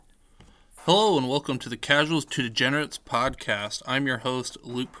Hello and welcome to the Casuals to Degenerates podcast. I'm your host,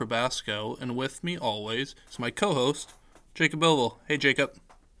 Luke Probasco, and with me always is my co-host, Jacob Billville. Hey, Jacob.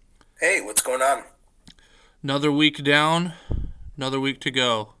 Hey, what's going on? Another week down, another week to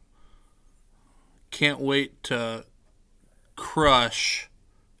go. Can't wait to crush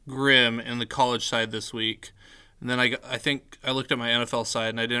Grimm in the college side this week. And then I think I looked at my NFL side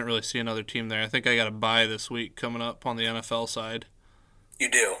and I didn't really see another team there. I think I got a bye this week coming up on the NFL side. You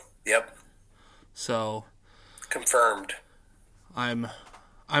do. Yep. So Confirmed. I'm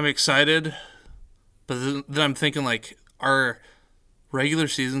excited, but then I'm thinking like our regular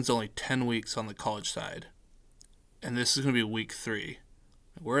season's only 10 weeks on the college side, and this is going to be week 3.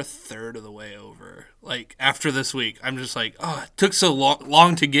 We're a third of the way over. Like after this week, I'm just like, oh, it took so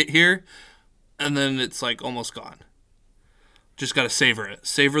long to get here, and then it's like almost gone. Just got to savor it.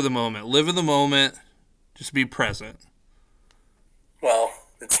 Savor the moment. Live in the moment. Just be present. Well,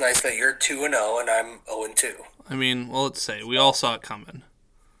 it's nice that you're 2-0 and I'm 0-2. I mean, well, let's say we all saw it coming.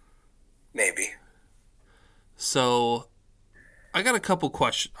 Maybe. So, I got a couple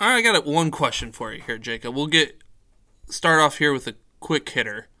questions. I got one question for you here, Jacob. We'll start off here with a quick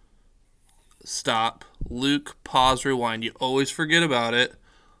hitter. Stop. Luke, pause, rewind. You always forget about it.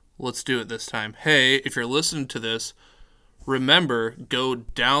 Let's do it this time. Hey, if you're listening to this, remember, go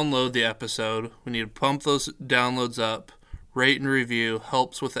download the episode. We need to pump those downloads up. Rate and review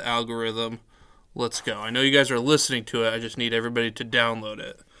helps with the algorithm. Let's go. I know you guys are listening to it. I just need everybody to download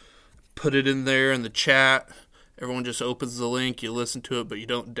it. Put it in there in the chat. Everyone just opens the link. You listen to it, but you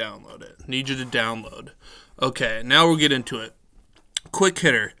don't download it. Need you to download. Okay, now we'll get into it. Quick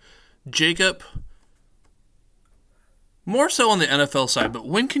hitter. Jacob, more so on the NFL side, but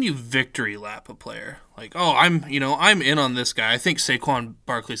when can you victory lap a player? Like, oh, I'm in on this guy. I think Saquon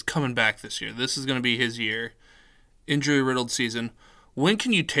Barkley's coming back this year. This is going to be his year. Injury-riddled season. When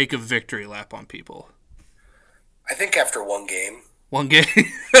can you take a victory lap on people? I think after one game. One game?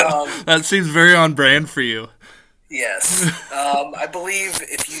 That seems very on brand for you. Yes. I believe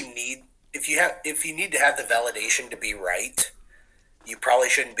if you need to have the validation to be right, you probably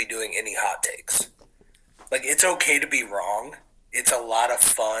shouldn't be doing any hot takes. Like, it's okay to be wrong. It's a lot of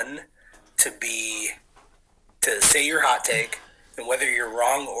fun to say your hot take, and whether you're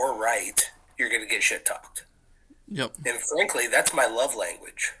wrong or right, you're going to get shit talked. Yep. And frankly, that's my love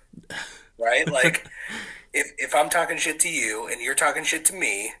language, right? Like, if I'm talking shit to you and you're talking shit to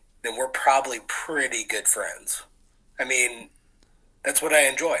me, then we're probably pretty good friends. I mean, that's what I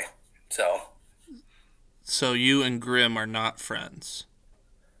enjoy. So you and Grimm are not friends.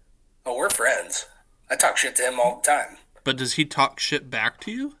 Oh, we're friends. I talk shit to him all the time. But does he talk shit back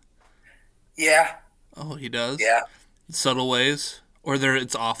to you? Yeah. Oh, he does? Yeah. Subtle ways? Or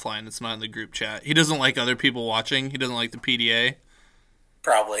it's offline, it's not in the group chat. He doesn't like other people watching? He doesn't like the PDA?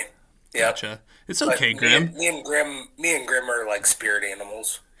 Probably. Yeah. Gotcha. It's okay, Grimm. Me and Grimm are like spirit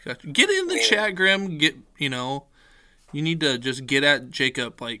animals. Gotcha. Get in the chat, Grimm. You need to just get at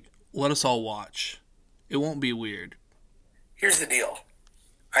Jacob, like, let us all watch. It won't be weird. Here's the deal.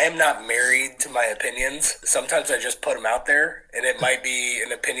 I am not married to my opinions. Sometimes I just put them out there, and it might be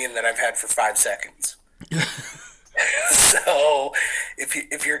an opinion that I've had for 5 seconds. So,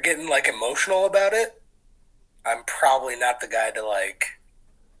 if you're getting like emotional about it, I'm probably not the guy to like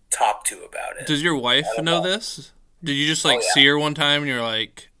talk to about it. Does your wife know this? Did you just see her one time and you're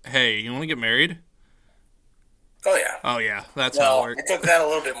like, "Hey, you want to get married?" Oh yeah. Oh yeah, that's how it works. I took that a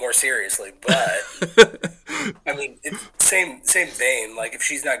little bit more seriously, but I mean, it's same vein. Like if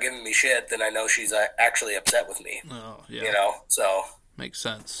she's not giving me shit, then I know she's actually upset with me. Oh yeah. So makes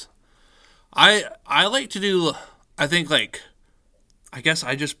sense. I like to do. I think I guess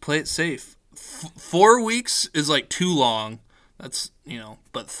I just play it safe. 4 weeks is like too long. That's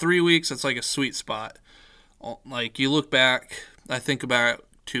but 3 weeks that's like a sweet spot. Like you look back, I think about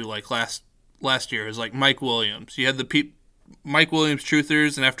to like last year. It was like Mike Williams. You had the Mike Williams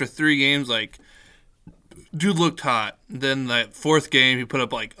truthers, and after 3 games, like dude looked hot. Then that 4th game, he put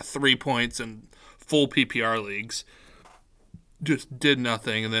up like 3 points in full PPR leagues. Just did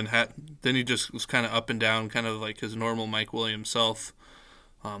nothing, and then he just was kind of up and down, kind of like his normal Mike Williams self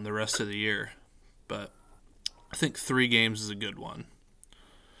the rest of the year. But I think 3 games is a good one.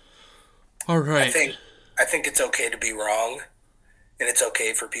 All right. I think it's okay to be wrong, and it's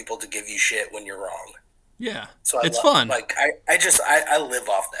okay for people to give you shit when you're wrong. Yeah, so it's fun. Like I live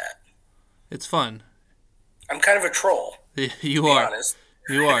off that. It's fun. I'm kind of a troll. You are. Honest.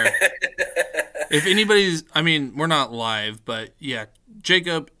 You are. If anybody's, I mean, we're not live, but yeah,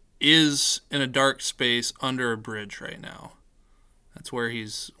 Jacob is in a dark space under a bridge right now. That's where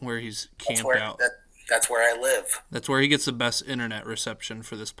he's camped out. That's where I live. That's where he gets the best internet reception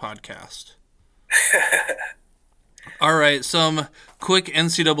for this podcast. All right, some quick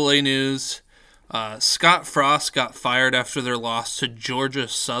NCAA news. Scott Frost got fired after their loss to Georgia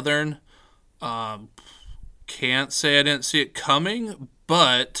Southern. Can't say I didn't see it coming,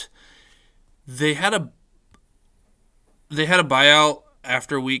 but they had a buyout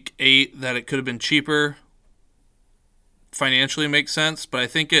after week 8 that it could have been cheaper. Financially makes sense, but I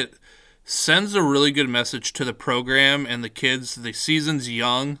think it sends a really good message to the program and the kids. The season's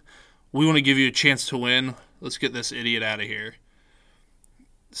young. We want to give you a chance to win. Let's get this idiot out of here.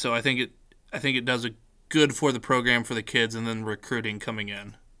 So I think it does a good for the program, for the kids, and then recruiting coming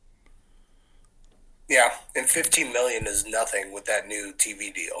in. Yeah, and $15 million is nothing with that new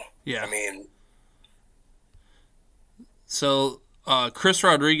TV deal. Yeah, I mean, so Chris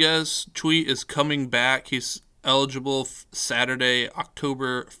Rodriguez, Tweedt, is coming back. He's eligible Saturday,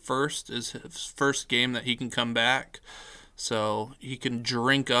 October 1st is his first game that he can come back. So he can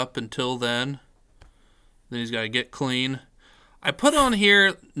drink up until then. Then he's got to get clean. I put on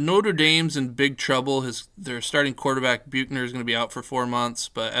here Notre Dame's in big trouble. Their starting quarterback Buchner is going to be out for 4 months.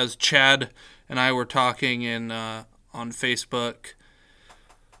 But as Chad and I were talking on Facebook,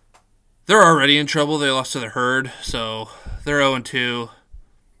 they're already in trouble. They lost to the Herd, so they're 0-2.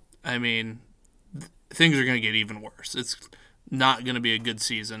 I mean, things are going to get even worse. It's not going to be a good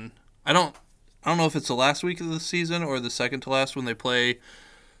season. I don't know if it's the last week of the season or the second to last when they play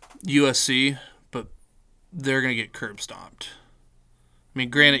USC, but they're going to get curb stomped. I mean,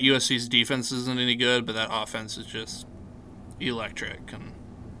 granted, USC's defense isn't any good, but that offense is just electric. And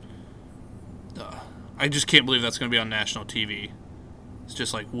I just can't believe that's going to be on national TV. It's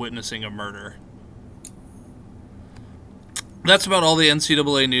just like witnessing a murder. That's about all the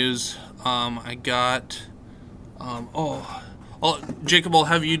NCAA news. I got... Jacob, I'll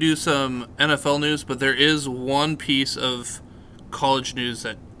have you do some NFL news, but there is one piece of college news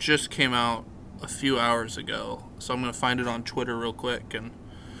that just came out a few hours ago. So I'm going to find it on Twitter real quick, and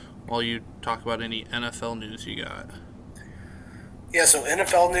while you talk about any NFL news you got. Yeah, so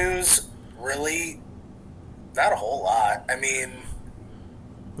NFL news, really, not a whole lot. I mean,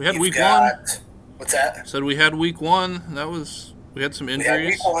 we had week 1. What's that? Said we had week 1. We had some injuries. We had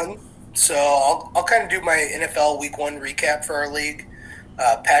week 1. So I'll kind of do my NFL week 1 recap for our league.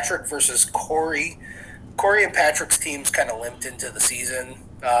 Patrick versus Corey. Corey and Patrick's teams kind of limped into the season.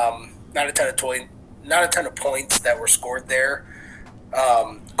 Not a ton of points that were scored there.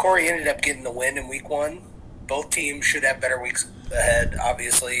 Corey ended up getting the win in week 1. Both teams should have better weeks ahead,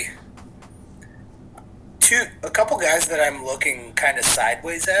 obviously. A couple guys that I'm looking kind of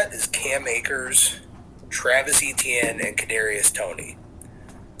sideways at is Cam Akers, Travis Etienne, and Kadarius Toney.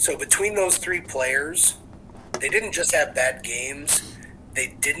 So between those 3 players, they didn't just have bad games,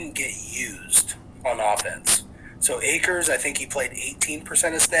 they didn't get used on offense. So Akers, I think he played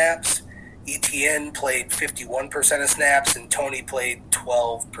 18% of snaps. Etienne played 51% of snaps, and Toney played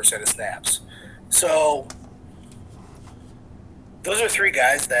 12% of snaps. So those are 3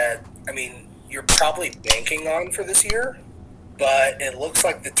 guys that, I mean, you're probably banking on for this year, but it looks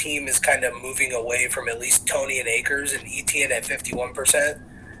like the team is kind of moving away from at least Toney and Akers, and Etienne at 51%.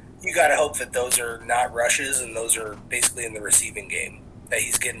 You got to hope that those are not rushes and those are basically in the receiving game, that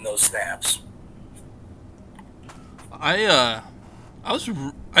he's getting those snaps. I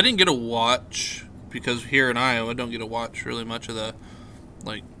didn't get to watch, because here in Iowa I don't get to watch really much of the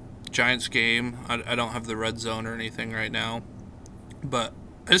Giants game. I don't have the red zone or anything right now, but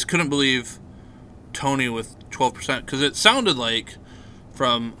I just couldn't believe Toney with 12%, because it sounded like,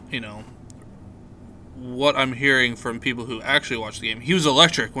 from what I'm hearing from people who actually watched the game, he was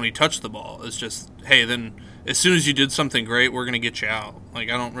electric when he touched the ball. It's just, hey, then as soon as you did something great, we're going to get you out. I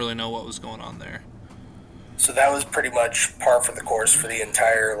don't really know what was going on there. So that was pretty much par for the course for the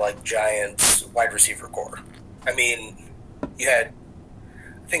entire Giants wide receiver core. I mean, you had,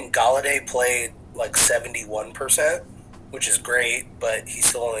 I think Galladay played 71%, which is great, but he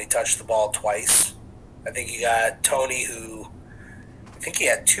still only touched the ball twice. I think you got Toney, who I think he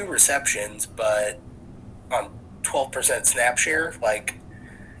had 2 receptions, but on 12% snap share.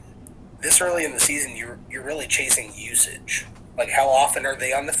 This early in the season, you're really chasing usage. How often are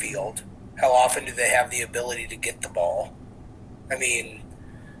they on the field? How often do they have the ability to get the ball? I mean,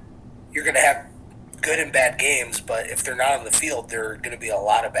 you're going to have good and bad games, but if they're not on the field, there are going to be a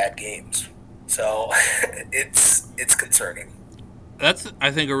lot of bad games. So it's concerning. That's,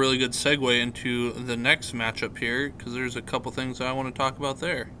 I think, a really good segue into the next matchup here, because there's a couple things I want to talk about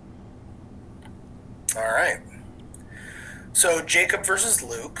there. All right. So Jacob versus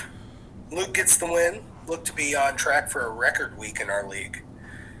Luke. Luke gets the win. Looked to be on track for a record week in our league.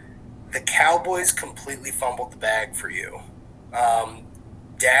 the Cowboys completely fumbled the bag for you.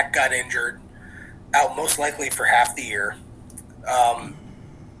 Dak got injured, out most likely for half the year.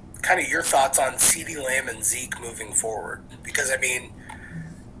 Kind of your thoughts on CeeDee Lamb and Zeke moving forward? Because, I mean,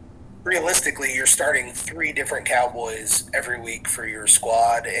 realistically, you're starting 3 different Cowboys every week for your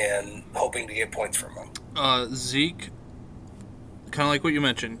squad and hoping to get points from them. Zeke, kind of like what you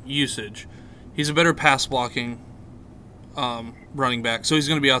mentioned, usage. He's a better pass blocking running back, so he's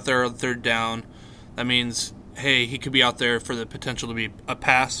going to be out there on third down. That means, hey, he could be out there for the potential to be a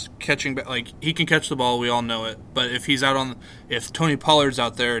pass catching back. Like, he can catch the ball, we all know it. But if he's if Tony Pollard's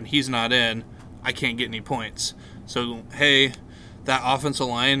out there and he's not in, I can't get any points. So, hey, that offensive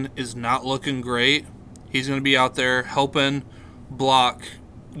line is not looking great. He's going to be out there helping block.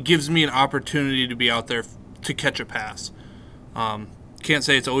 Gives me an opportunity to be out there to catch a pass. Can't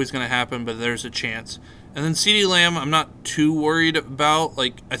say it's always going to happen, but there's a chance. And then CeeDee Lamb, I'm not too worried about.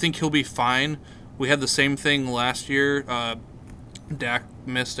 Like, I think he'll be fine. We had the same thing last year. Dak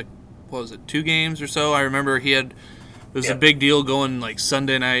missed, 2 games or so? I remember it was a big deal going, like,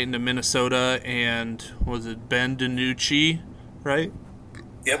 Sunday night into Minnesota, and was it Ben DiNucci, right?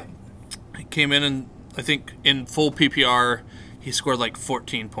 Yep. He came in, and I think in full PPR, he scored, like,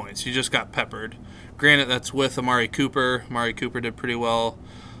 14 points. He just got peppered. Granted, that's with Amari Cooper. Amari Cooper did pretty well.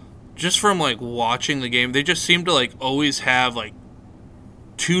 Just from, like, watching the game, they just seem to, like, always have, like,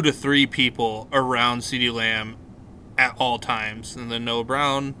 2 to 3 people around CeeDee Lamb at all times. And then Noah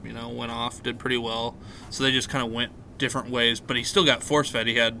Brown, went off, did pretty well. So they just kind of went different ways. But he still got force-fed.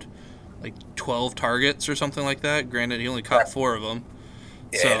 He had, like, 12 targets or something like that. Granted, he only caught 4 of them.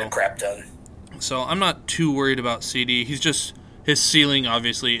 Yeah, and a crap ton. So I'm not too worried about CD. He's just, his ceiling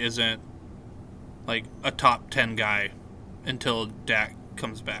obviously isn't, like, a top 10 guy until Dak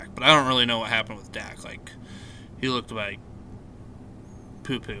comes back. But I don't really know what happened with Dak. Like, he looked like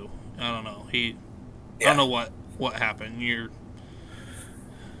poo-poo. I don't know. I don't know what happened.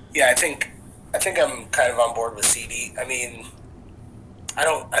 Yeah, I think I'm kind of on board with CD. I mean, I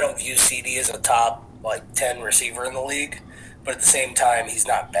don't view CD as a top, like, 10 receiver in the league, but at the same time, he's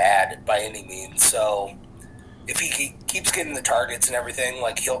not bad by any means. So if he keeps getting the targets and everything,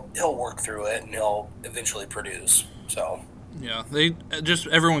 like, he'll work through it and he'll eventually produce. So yeah,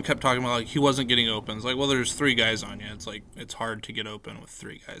 everyone kept talking about, like, he wasn't getting opens. Like, well, there's 3 guys on you. It's like, it's hard to get open with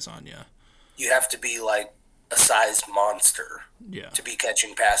 3 guys on you. You have to be, like, a sized monster to be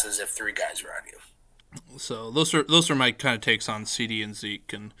catching passes if 3 guys are on you. So those are my kind of takes on CD and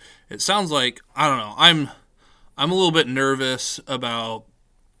Zeke, and it sounds like, I don't know, I'm a little bit nervous about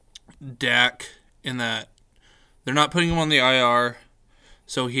Dak in that they're not putting him on the IR.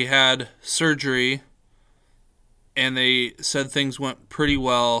 So he had surgery, and they said things went pretty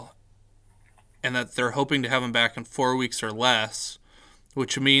well, and that they're hoping to have him back in 4 weeks or less,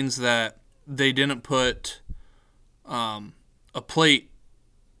 which means that they didn't put a plate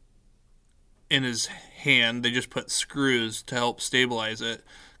in his hand. They just put screws to help stabilize it.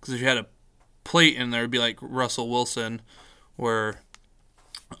 Because if you had a plate in there, it'd be like Russell Wilson and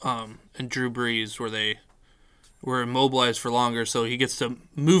Drew Brees, where they were immobilized for longer, so he gets to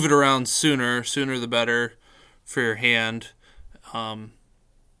move it around sooner the better for your hand.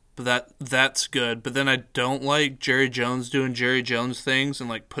 But that's good. But then I don't like Jerry Jones doing Jerry Jones things and,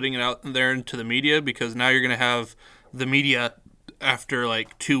 like, putting it out there into the media, because now you're going to have the media after,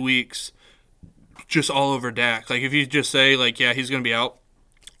 like, 2 weeks just all over Dak. Like, if you just say, like, yeah, he's going to be out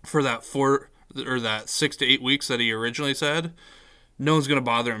for that 6 to 8 weeks that he originally said, no one's going to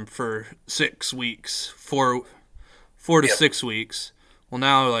bother him for 6 weeks, 4 to 6 weeks. Well,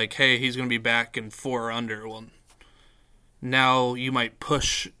 now, like, hey, he's going to be back in 4 or under. Well, now you might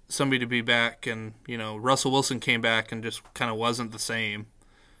push somebody to be back, and, Russell Wilson came back and just kind of wasn't the same.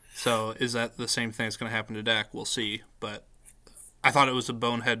 So is that the same thing that's going to happen to Dak? We'll see. But I thought it was a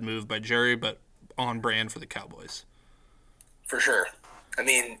bonehead move by Jerry, but on brand for the Cowboys. For sure. I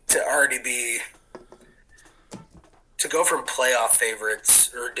mean, to go from playoff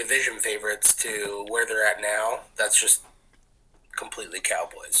favorites or division favorites to where they're at now, that's just completely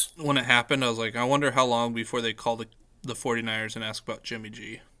Cowboys. When it happened, I was like, I wonder how long before they call the 49ers and ask about Jimmy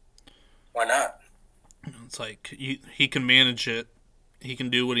G. Why not? It's like, he can manage it. He can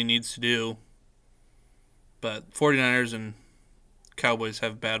do what he needs to do. But 49ers and Cowboys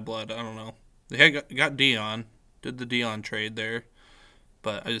have bad blood. I don't know. They got Dion. Did the Dion trade there.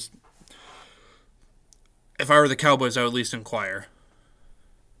 But if I were the Cowboys, I would at least inquire.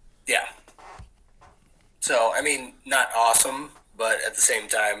 Yeah. So, I mean, not awesome, but at the same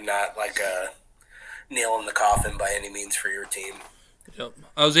time, not like a nail in the coffin by any means for your team. Yep.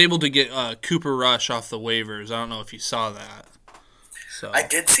 I was able to get Cooper Rush off the waivers. I don't know if you saw that. So I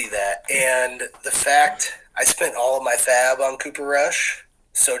did see that, and the fact I spent all of my fab on Cooper Rush.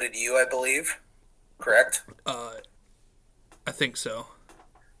 So did you, I believe. Correct? I think so.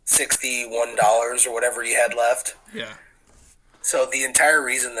 $61 or whatever you had left. Yeah. So the entire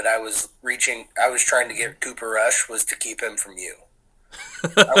reason that I was trying to get Cooper Rush was to keep him from you.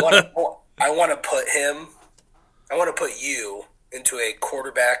 I want to put you into a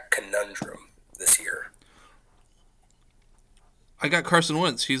quarterback conundrum this year. I got Carson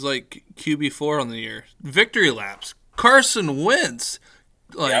Wentz. He's like QB4 on the year. Victory laps. Carson Wentz.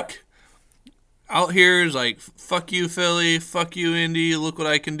 Out here is like, fuck you, Philly. Fuck you, Indy. Look what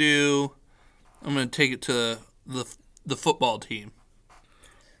I can do. I'm going to take it to the football team.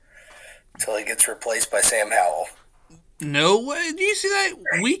 Until he gets replaced by Sam Howell. No way. Do you see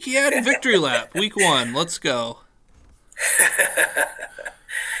that week he had victory lap? Week 1. Let's go.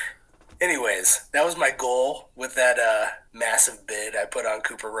 Anyways, that was my goal with that massive bid I put on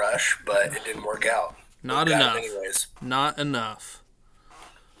Cooper Rush, but it didn't work out. Not enough. Not enough.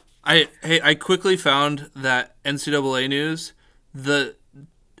 I quickly found that NCAA news. The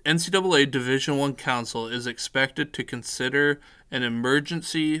NCAA Division I Council is expected to consider an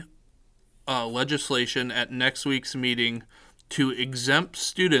emergency legislation at next week's meeting to exempt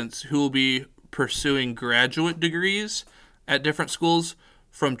students who will be pursuing graduate degrees at different schools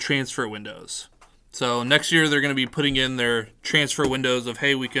from transfer windows. So next year they're going to be putting in their transfer windows of,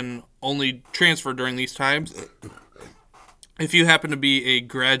 hey, we can only transfer during these times. If you happen to be a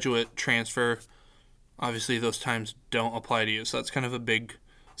graduate transfer, obviously those times don't apply to you. So that's kind of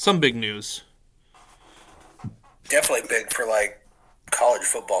some big news. Definitely big for like college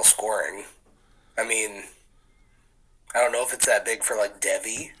football scoring. I mean, I don't know if it's that big for like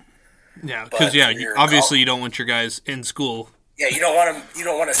Devi. Yeah, because obviously you don't want your guys in school. Yeah, you don't want them. You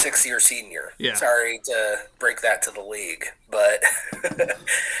don't want a 6-year senior. Yeah. Sorry to break that to the league, but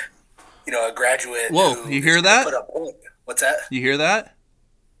a graduate. Whoa, you hear that? What's that? You hear that?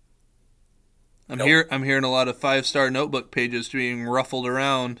 Nope. I'm hearing a lot of 5-star notebook pages being ruffled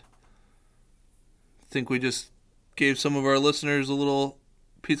around. I think we just gave some of our listeners a little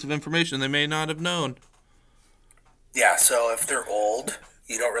piece of information they may not have known. Yeah, so if they're old,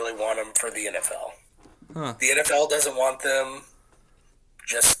 you don't really want them for the NFL. Huh. The NFL doesn't want them.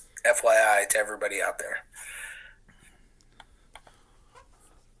 Just FYI to everybody out there.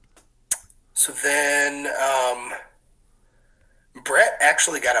 So then, Brett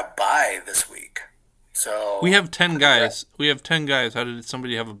actually got a bye this week. So we have 10 guys. We have 10 guys. How did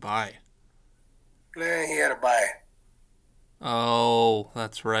somebody have a bye? He had a bye. Oh,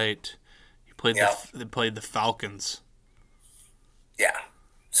 that's right. They played the Falcons. Yeah.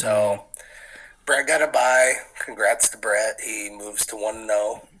 So Brett got a bye. Congrats to Brett. He moves to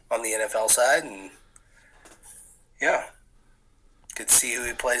 1-0 on the NFL side, and good to see who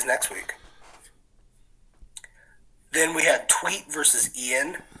he plays next week. Then we had Tweedt versus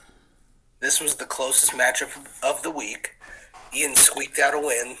Ian. This was the closest matchup of the week. Ian squeaked out a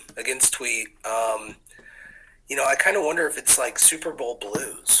win against Tweedt. I kind of wonder if it's like Super Bowl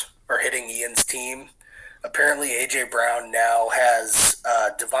blues are hitting Ian's team. Apparently, A.J. Brown now has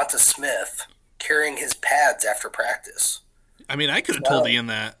Devonta Smith carrying his pads after practice. I mean, I could have told Ian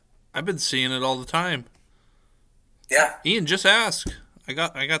that. I've been seeing it all the time. Yeah. Ian, just ask. I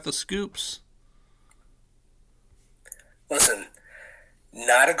got the scoops. Listen,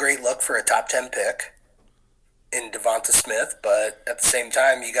 not a great look for a top 10 pick in Devonta Smith, but at the same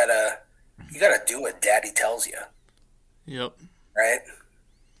time, you gotta do what Daddy tells you. Yep. Right.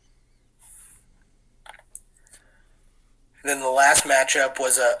 And then the last matchup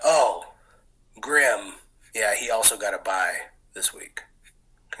was Grimm. Yeah, he also got a bye this week.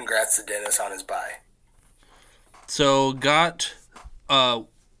 Congrats to Dennis on his bye. So got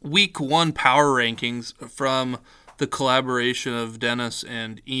week 1 power rankings from the collaboration of Dennis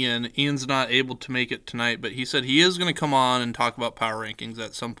and Ian. Ian's not able to make it tonight, but he said he is going to come on and talk about power rankings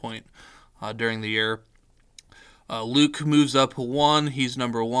at some point during the year. Luke moves up 1. He's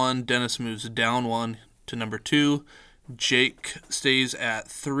number 1. Dennis moves down 1 to number 2. Jake stays at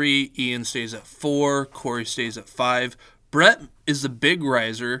 3. Ian stays at 4. Corey stays at 5. Brett is the big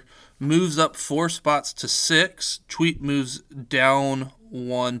riser. Moves up 4 spots to 6. Tweet moves down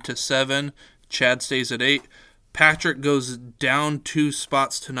 1 to 7. Chad stays at 8. Patrick goes down 2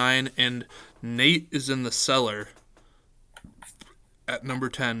 spots to 9. And Nate is in the cellar at number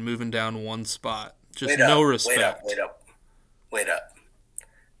 10, moving down 1 spot. Just no respect. Wait up.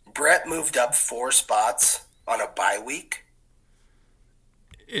 Brett moved up 4 spots on a bye week?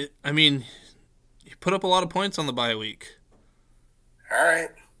 He put up a lot of points on the bye week. All right.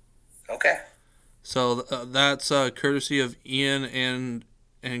 Okay. So that's courtesy of Ian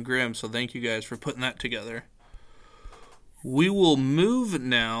and Graham. So thank you guys for putting that together. We will move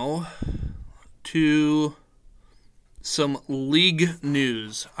now to some league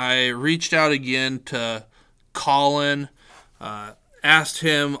news. I reached out again to Colin, asked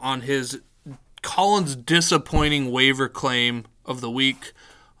him on Colin's disappointing waiver claim of the week.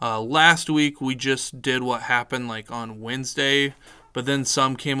 Last week we just did what happened like on Wednesday, but then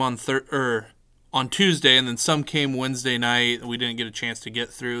some came on Tuesday, and then some came Wednesday night that we didn't get a chance to get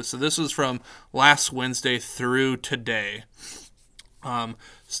through. So this was from last Wednesday through today.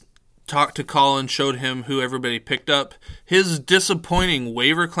 Talked to Colin, showed him who everybody picked up. His disappointing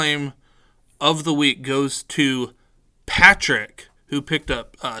waiver claim of the week goes to Patrick, who picked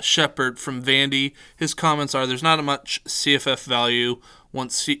up Shepard from Vandy. His comments are, there's not much CFF value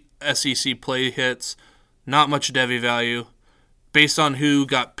once SEC play hits, not much Devy value. Based on who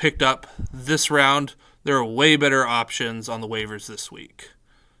got picked up this round, there are way better options on the waivers this week.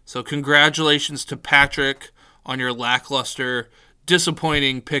 So congratulations to Patrick on your lackluster,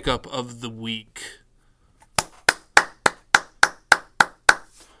 disappointing pickup of the week.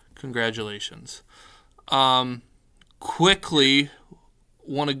 Congratulations. Quickly,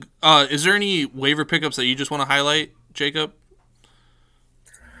 is there any waiver pickups that you just want to highlight, Jacob?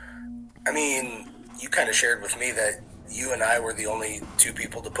 I mean, you kind of shared with me that you and I were the only two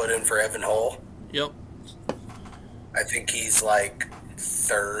people to put in for Evan Hull. Yep. I think he's like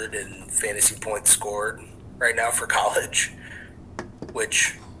third in fantasy points scored right now for college,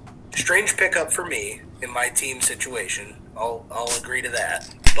 which strange pickup for me in my team situation. I'll agree to that.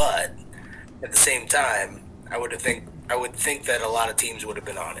 But at the same time, I would think that a lot of teams would have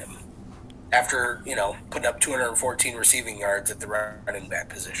been on him after, putting up 214 receiving yards at the running back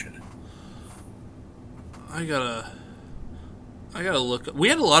position. I gotta look. We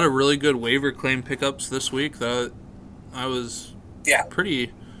had a lot of really good waiver claim pickups this week that I was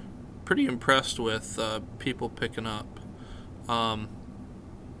pretty impressed with people picking up.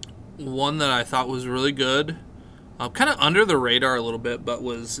 One that I thought was really good, kind of under the radar a little bit, but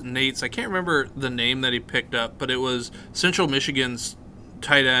was Nate's. I can't remember the name that he picked up, but it was Central Michigan's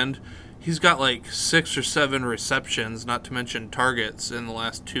tight end. He's got like 6 or 7 receptions, not to mention targets in the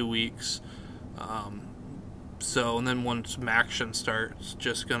last 2 weeks. And then once Maction starts,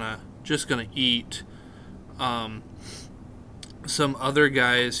 just gonna eat. Some other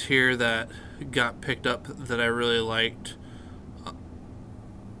guys here that got picked up that I really liked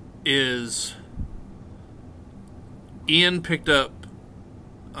is Ian picked up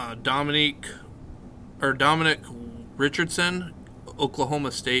Dominic Richardson,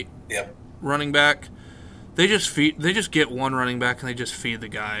 Oklahoma State running back. They just get one running back and they just feed the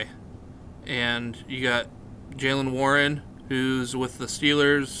guy. And you got Jalen Warren, who's with the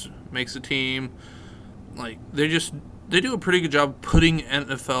Steelers, makes a team. Like they do a pretty good job putting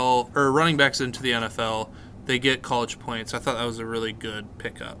NFL or running backs into the NFL. They get college points. I thought that was a really good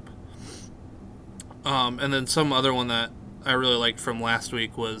pickup. And then some other one that I really liked from last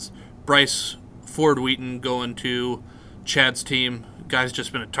week was Bryce Ford Wheaton going to Chad's team. Guy's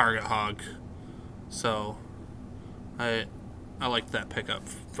just been a target hog. So I liked that pickup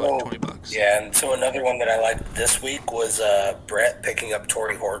for like $20. Yeah, and so another one that I liked this week was Brett picking up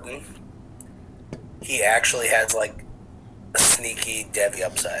Torrey Horton. He actually has like a sneaky Devy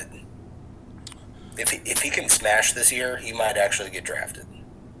upside. If he can smash this year, he might actually get drafted.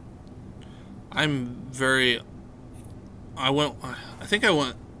 I think I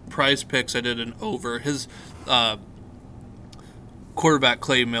went prize picks. I did an over. His quarterback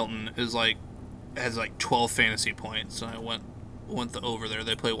Clay Milton has 12 fantasy points, and I went the over there.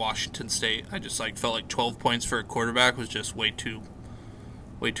 They play Washington State. I just felt like 12 points for a quarterback was just way too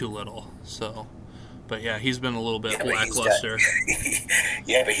little. So, but yeah, he's been a little bit lackluster.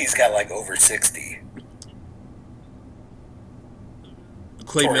 But he's got like over 60.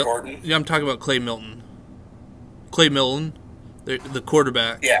 Clay Milton. Yeah, I'm talking about Clay Milton. Clay Milton, the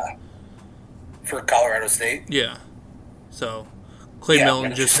quarterback. Yeah. For Colorado State. Yeah. So, Clay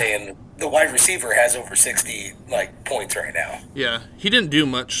Milton just saying the wide receiver has over 60 points right now. Yeah, he didn't do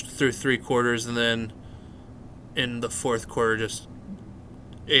much through 3 quarters, and then in the 4th quarter just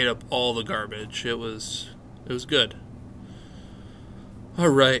ate up all the garbage. It was good. All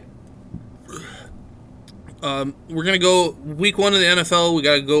right. We're going to go week 1 of the NFL. We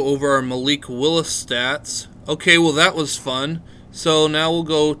got to go over our Malik Willis stats. Okay, well, that was fun. So now we'll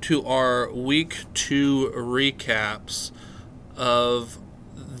go to our week 2 recaps of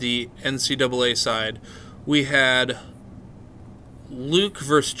the NCAA side. We had Luke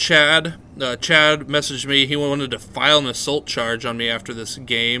versus Chad. Chad messaged me. He wanted to file an assault charge on me after this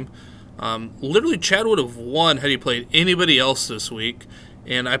game. Literally, Chad would have won had he played anybody else this week.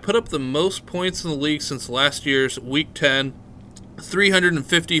 And I put up the most points in the league since last year's Week 10,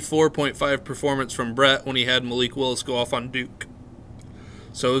 354.5 performance from Brett when he had Malik Willis go off on Duke.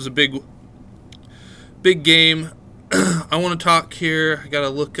 So it was a big game. I want to talk here. I got to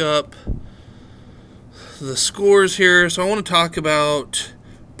look up the scores here. So I want to talk about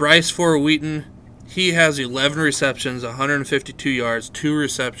Bryce Wheaton. He has 11 receptions, 152 yards, 2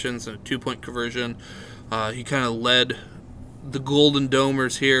 receptions, and a 2-point conversion. He kind of led the Golden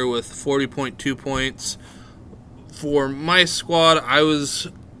Domers here with 40.2 points. For my squad, I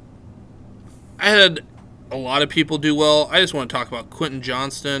had a lot of people do well. I just want to talk about Quentin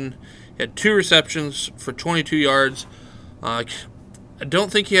Johnston. He had 2 receptions for 22 yards. I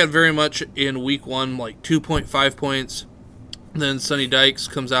don't think he had very much in week 1, like 2.5 points. Then Sonny Dykes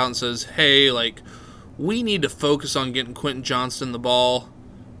comes out and says, hey, we need to focus on getting Quentin Johnston the ball.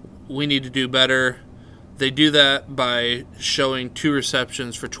 We need to do better. They do that by showing 2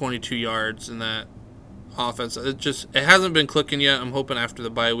 receptions for 22 yards in that offense. It hasn't been clicking yet. I'm hoping after the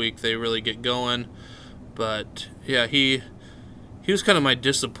bye week they really get going. But yeah, he was kind of my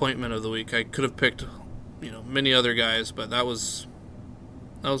disappointment of the week. I could have picked, many other guys, but that was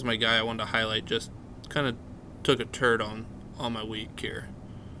my guy I wanted to highlight. Just kind of took a turd on my week here.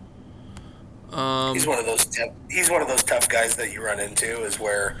 He's one of those tough guys that you run into, is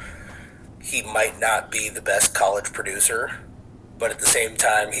where he might not be the best college producer, but at the same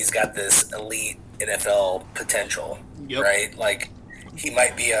time he's got this elite NFL potential. Yep. Right? He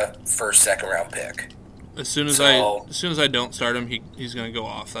might be a first, second round pick. As soon as I don't start him, he's going to go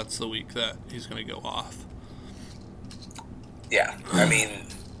off. That's the week that he's going to go off. Yeah, I mean,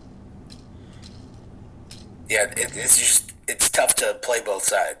 yeah, it's tough to play both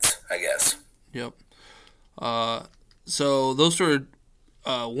sides, I guess. Yep. So those were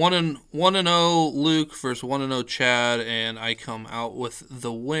 1-0 Luke versus 1-0 Chad, and I come out with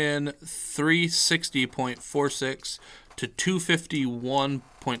the win, 360.46 to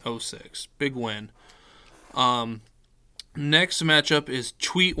 251.06. Big win. Next matchup is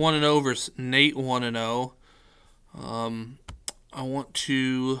Tweet 1-0 versus Nate 1-0. I want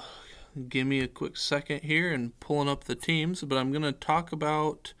to give me a quick second here and pulling up the teams, but I'm going to talk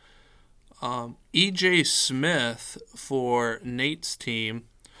about E.J. Smith for Nate's team.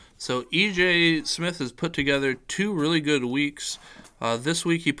 So E.J. Smith has put together 2 really good weeks. This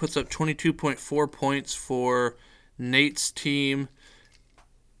week he puts up 22.4 points for Nate's team.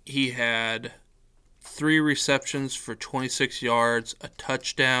 He had 3 receptions for 26 yards, a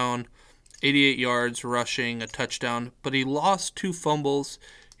touchdown, 88 yards rushing, a touchdown, but he lost 2 fumbles.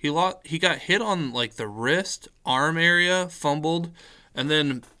 He got hit on the wrist, arm area, fumbled, and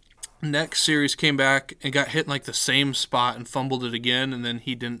then next series came back and got hit in the same spot and fumbled it again, and then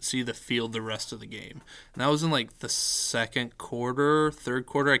he didn't see the field the rest of the game. And that was in the second quarter, third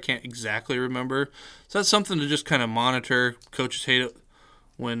quarter, I can't exactly remember. So that's something to just kind of monitor. Coaches hate it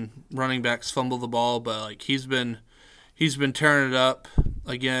when running backs fumble the ball, but he's been tearing it up.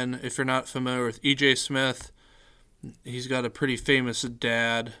 Again, if you're not familiar with E.J. Smith, he's got a pretty famous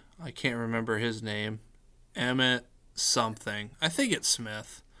dad. I can't remember his name. Emmett something. I think it's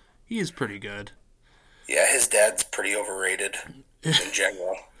Smith. He's pretty good. Yeah, his dad's pretty overrated in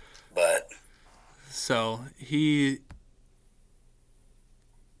general. But so he's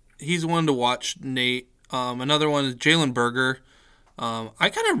one to watch, Nate. Another one is Jalen Berger. I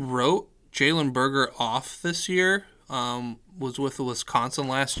kind of wrote Jalen Berger off this year. Was with Wisconsin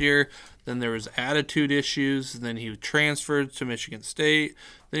last year. Then there was attitude issues. Then he transferred to Michigan State.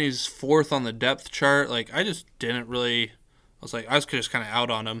 Then he's 4th on the depth chart. I just didn't really. I was just kind of out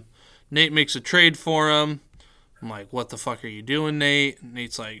on him. Nate makes a trade for him. I'm like, what the fuck are you doing, Nate?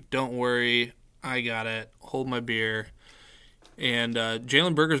 Nate's like, don't worry, I got it. Hold my beer. And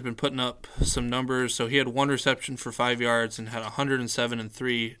Jalen Berger's been putting up some numbers. So he had 1 reception for 5 yards and had 107 and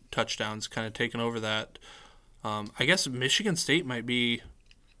 3 touchdowns, kind of taking over that. I guess Michigan State might be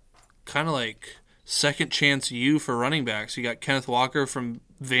kind of second chance U for running backs. You got Kenneth Walker from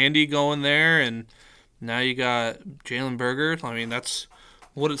Vandy going there, and now you got Jalen Berger. I mean, that's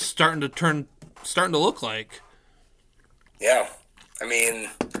what it's starting to look like. Yeah. I mean,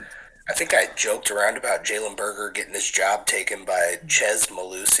 I think I joked around about Jalen Berger getting his job taken by Ches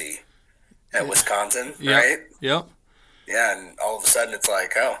Malusi at Wisconsin, right? Yep. Yeah, and all of a sudden it's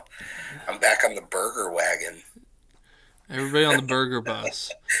I'm back on the Berger wagon. Everybody on the Berger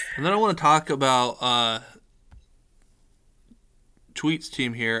bus. And then I want to talk about Tweet's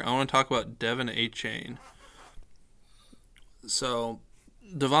team here. I want to talk about Devin Achane. So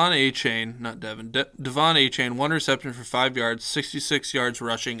Devon A-Chain, not Devin, Devon A-Chain, 1 reception for 5 yards, 66 yards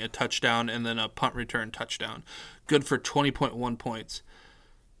rushing, a touchdown, and then a punt return touchdown. Good for 20.1 points.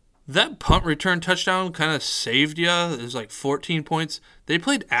 That punt return touchdown kind of saved you. It was like 14 points. They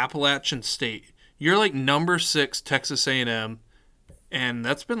played Appalachian State. You're like number 6 Texas A&M, and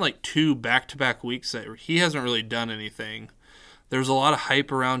that's been like 2 back-to-back weeks that he hasn't really done anything. There's a lot of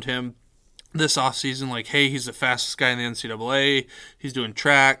hype around him this offseason, like, hey, he's the fastest guy in the NCAA. He's doing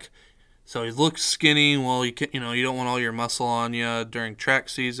track, so he looks skinny. Well, you don't want all your muscle on you during track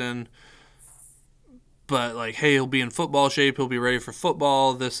season. But like, hey, he'll be in football shape. He'll be ready for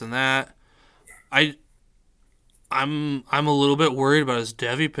football. This and that. I'm a little bit worried about his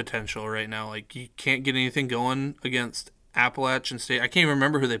Devy potential right now. Like, you can't get anything going against Appalachian State. I can't even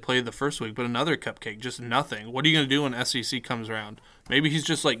remember who they played the first week, but another cupcake, just nothing. What are you going to do when SEC comes around? Maybe he's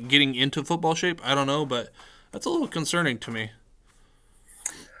just like getting into football shape. I don't know, but that's a little concerning to me.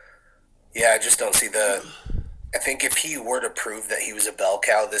 Yeah, I just don't see I think if he were to prove that he was a bell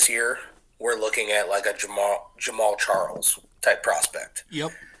cow this year, we're looking at like a Jamal Charles type prospect.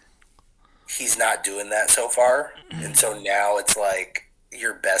 Yep. He's not doing that so far, and so now it's like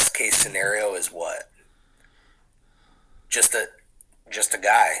your best case scenario is what? Just a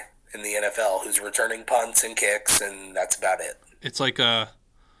guy in the NFL who's returning punts and kicks, and that's about it. It's like a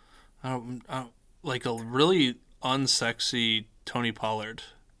really unsexy Tony Pollard.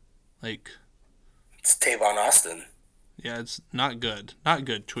 Like, it's Tavon Austin. Yeah, it's not good. Not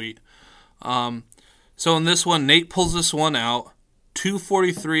good, Tweet. So in this one, Nate pulls this one out,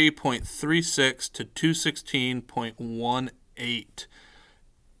 243.36 to 216.18.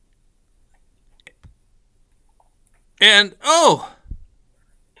 And,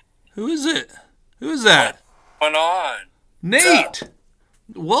 who is it? Who is that? What's going on? Nate!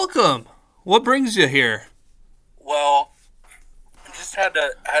 Welcome. What brings you here? Well, I just had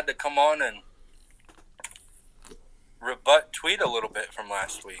to come on and rebut Tweet a little bit from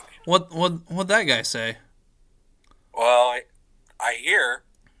last week. What'd that guy say? Well, I hear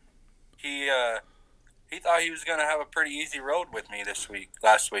he thought he was going to have a pretty easy road with me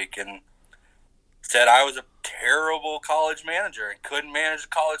last week, and said I was a terrible college manager and couldn't manage a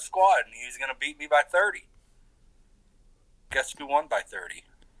college squad, and he was going to beat me by 30. Guess who won by 30?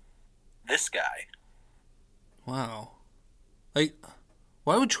 This guy. Wow. Like,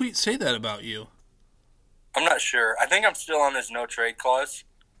 why would Tweet say that about you? I'm not sure. I think I'm still on his no trade clause,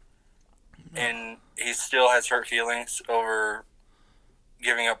 and he still has hurt feelings over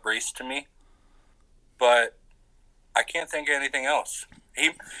giving up Reese to me. But I can't think of anything else.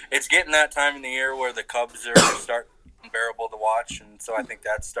 It's getting that time in the year where the Cubs are starting unbearable to watch, and so I think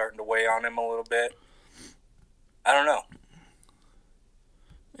that's starting to weigh on him a little bit. I don't know.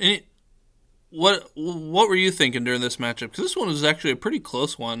 What were you thinking during this matchup? Because this one was actually a pretty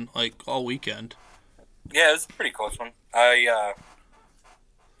close one, like all weekend. Yeah, it was a pretty close one. I'm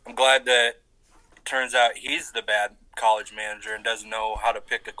glad that it turns out he's the bad college manager and doesn't know how to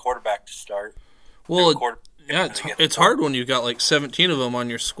pick a quarterback to start. Well, it's hard when you've got like 17 of them on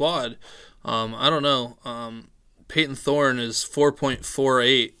your squad. I don't know. Peyton Thorne is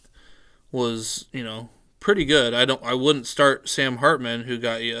 4.48 was, pretty good. I wouldn't start Sam Hartman, who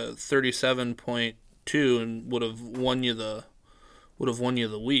got you 37.2 and would have won you the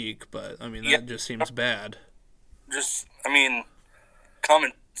week, but that just seems bad.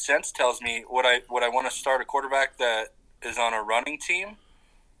 Common sense tells me would I want to start a quarterback that is on a running team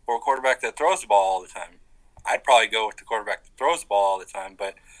or a quarterback that throws the ball all the time? I'd probably go with the quarterback that throws the ball all the time,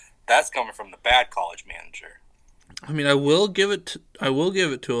 but that's coming from the bad college manager. I will give it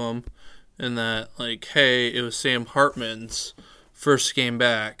to him in that, like, hey, it was Sam Hartman's first game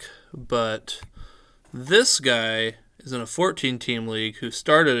back, but this guy is in a 14-team league who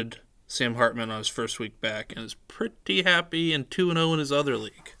started Sam Hartman on his first week back and is pretty happy and 2-0 in his other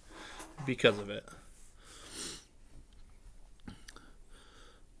league because of it.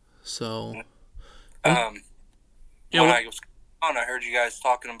 So, when I was on, I heard you guys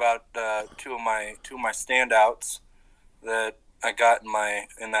talking about two of my standouts that I got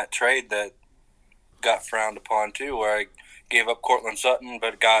in that trade that got frowned upon too, where I gave up Cortland Sutton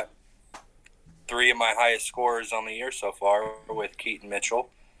but got 3 of my highest scorers on the year so far with Keaton Mitchell,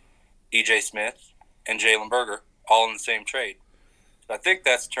 E.J. Smith, and Jalen Berger, all in the same trade. So I think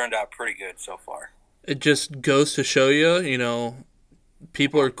that's turned out pretty good so far. It just goes to show you,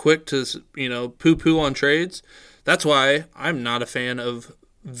 people are quick to, poo-poo on trades. That's why I'm not a fan of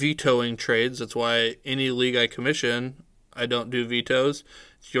vetoing trades. That's why any league I commission, I don't do vetoes.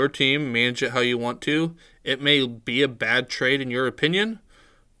 It's your team. Manage it how you want to. It may be a bad trade in your opinion,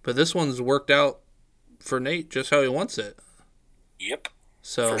 but this one's worked out for Nate just how he wants it. Yep.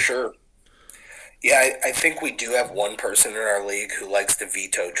 So for sure. Yeah, I think we do have one person in our league who likes to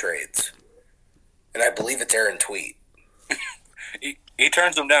veto trades, and I believe it's Aaron Tweedt. he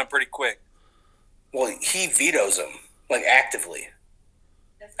turns them down pretty quick. Well, he vetoes them like actively.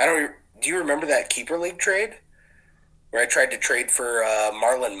 Do you remember that keeper league trade where I tried to trade for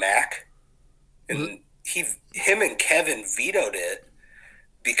Marlon Mack, and him and Kevin vetoed it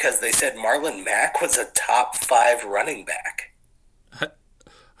because they said Marlon Mack was a top 5 running back.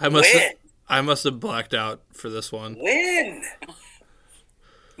 I must have blacked out for this one. Win.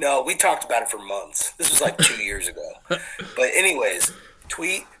 No, we talked about it for months. This was like 2 years ago. But anyways,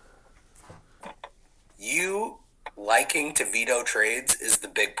 Tweet, you liking to veto trades is the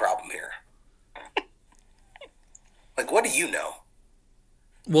big problem here. Like, what do you know?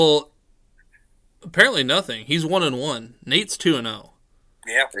 Well, apparently nothing. He's 1-1. Nate's 2-0.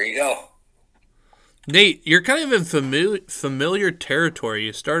 Yeah, there you go. Nate, you're kind of in familiar territory.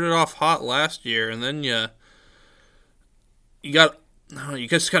 You started off hot last year, and then you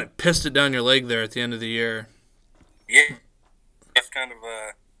just kind of pissed it down your leg there at the end of the year. Yeah, that's kind of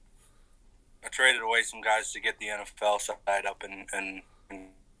I traded away some guys to get the NFL side up and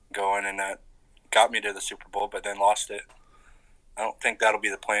going, and that got me to the Super Bowl, but then lost it. I don't think that'll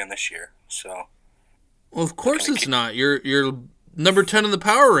be the plan this year. So, well, of course it's not. You're number 10 in the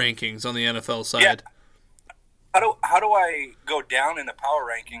power rankings on the NFL side. Yeah. How do I go down in the power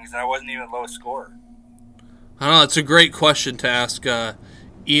rankings and I wasn't even lowest scorer? I don't know. It's a great question to ask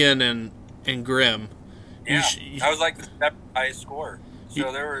Ian and Grim. Yeah, I was like the 7th highest scorer. So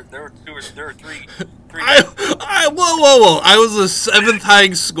there were three. Whoa! I was the 7th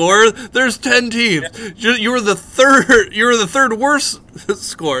highest scorer. There's 10 teams. Yeah. You were the third. You were the third worst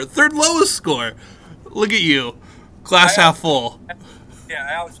score. Third lowest score. Look at you, glass half full. Yeah,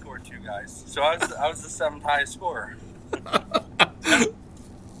 I outscored 2 guys. So I was the 7th highest scorer.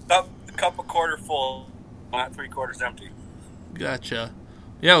 Cup a quarter full, not 3/4 empty. Gotcha.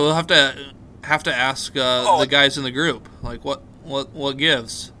 Yeah, we'll have to ask the guys in the group, like what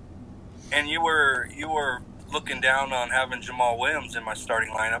gives. And you were looking down on having Jamal Williams in my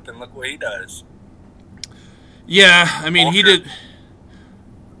starting lineup, and look what he does. Yeah, I mean he did.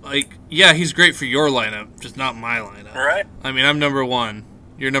 Like, yeah, he's great for your lineup, just not my lineup. Right. I mean, I'm number 1.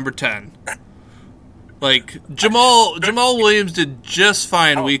 You're number 10. Like, Jamal Williams did just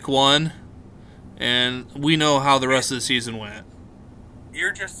fine week 1, and we know how the rest of the season went.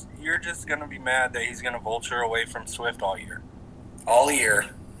 You're just gonna be mad that he's gonna vulture away from Swift all year. All year.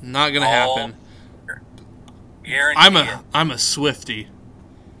 Not gonna happen. Guaranteed. I'm a Swiftie.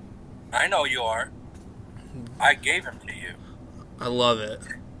 I know you are. I gave him to you. I love it.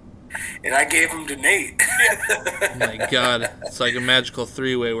 And I gave him to Nate. Oh my God, it's like a magical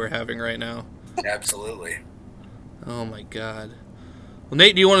 3-way we're having right now. Absolutely. Oh my God. Well,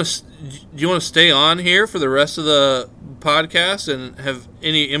 Nate, do you want to stay on here for the rest of the podcast and have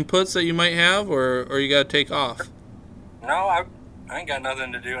any inputs that you might have, or you got to take off? No, I ain't got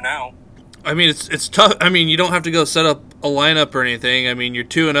nothing to do now. I mean, it's tough. I mean, you don't have to go set up a lineup or anything. I mean, you're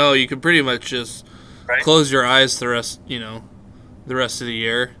 2-0. You can pretty much just close your eyes the rest of the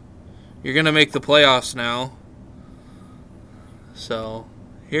year. You're going to make the playoffs now. So,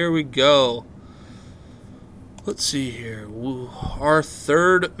 here we go. Let's see here. Our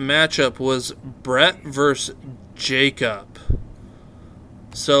third matchup was Brett versus Jacob.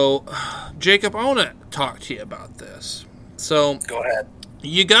 So, Jacob, I want to talk to you about this. So, go ahead.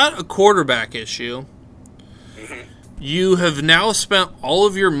 You got a quarterback issue. Mm-hmm. You have now spent all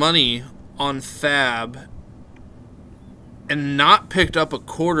of your money on Fab and not picked up a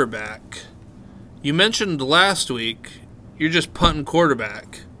quarterback. You mentioned last week you're just punting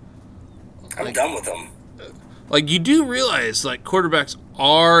quarterback. I'm done with them. Like, you do realize, like, quarterbacks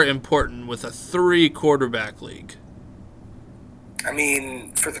are important with a 3-quarterback league. I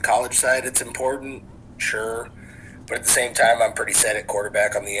mean, for the college side, it's important, sure. But at the same time, I'm pretty set at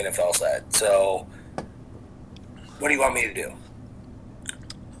quarterback on the NFL side. So, what do you want me to do?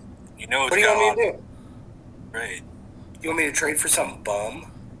 You know what do you want me to do? Right. You want me to trade for some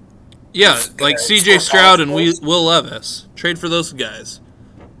bum? Yeah, like C.J. Stroud and Will Levis. Trade for those guys.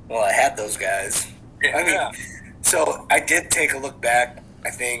 Well, I had those guys. Yeah. I mean, so I did take a look back,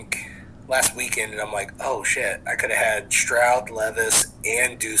 I think, last weekend, and I'm like, oh, shit, I could have had Stroud, Levis,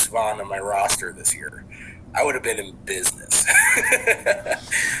 and Deuce Vaughn on my roster this year. I would have been in business.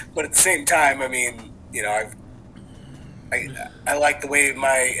 But at the same time, I mean, you know, I like the way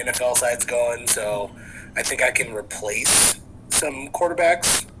my NFL side's going, so I think I can replace some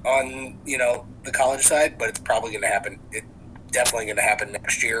quarterbacks on, you know, the college side, but it's probably going to happen. It's definitely going to happen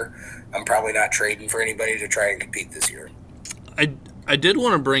next year. I'm probably not trading for anybody to try and compete this year. I I did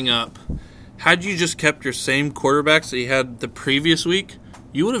want to bring up, had you just kept your same quarterbacks that you had the previous week,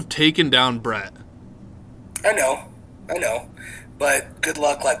 you would have taken down Brett. I know. But good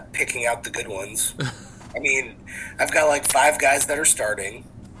luck, like, picking out the good ones. I mean, I've got, like, 5 guys that are starting.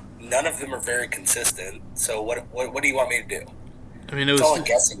 None of them are very consistent. So what do you want me to do? I mean, It's all a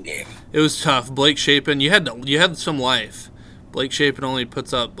guessing game. It was tough. Blake Shapen, you had some life. Blake Shapen only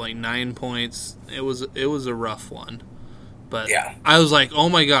puts up like 9 points. It was a rough one. But yeah. I was like, oh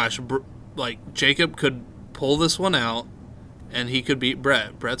my gosh, like Jacob could pull this one out, and he could beat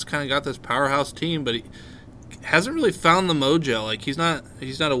Brett. Brett's kind of got this powerhouse team, but he hasn't really found the mojo. Like he's not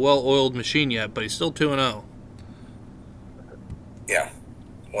a well-oiled machine yet, but he's still 2-0. Yeah.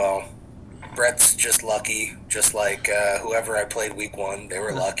 Well, Brett's just lucky, just like whoever I played week 1, they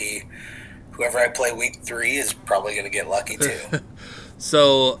were lucky. Whoever I play week 3 is probably going to get lucky too.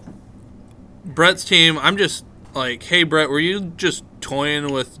 So, Brett's team, I'm just like, hey, Brett, were you just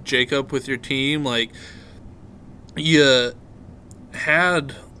toying with Jacob with your team? Like, you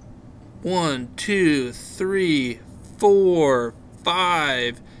had 1, 2, 3, 4,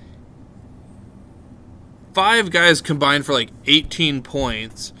 5 guys combined for like 18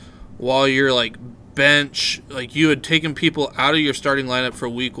 points while you're like bench, like you had taken people out of your starting lineup for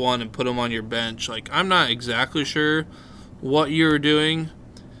week 1 and put them on your bench. Like, I'm not exactly sure what you were doing,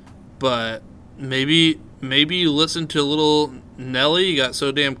 but maybe you listened to little Nelly. You got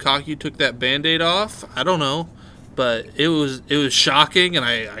so damn cocky you took that Band-Aid off. I don't know, but it was shocking, and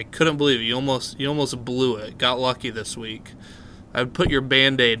I couldn't believe it. You almost blew it. Got lucky this week. I'd put your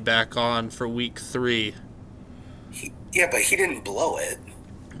Band-Aid back on for week 3. Yeah, but he didn't blow it.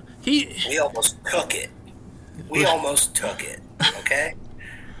 We almost took it. Okay?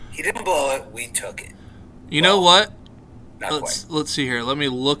 He didn't blow it. We took it. You know what? Let's see here. Let me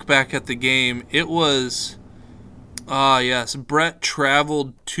look back at the game. It was, yes, Brett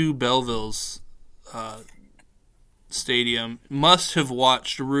traveled to Belleville's stadium. Must have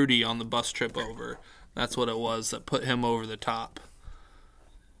watched Rudy on the bus trip over. That's what it was that put him over the top.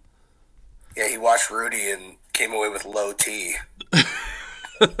 Yeah, he watched Rudy and came away with low T.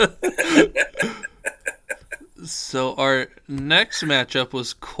 So our next matchup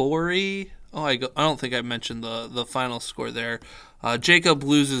was Corey. I don't think I mentioned the final score there. Jacob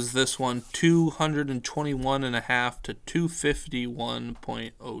loses this one 221.5 to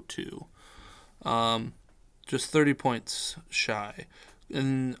 251.02. Just 30 points shy.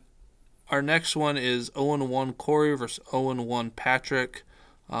 And our next one is 0-1 Corey versus 0-1 Patrick.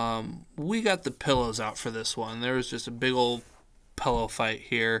 We got the pillows out for this one. There was just a big old pillow fight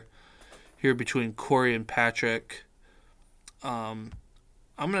here between Corey and Patrick. I'm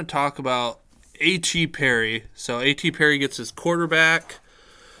going to talk about A.T. Perry. So A.T. Perry gets his quarterback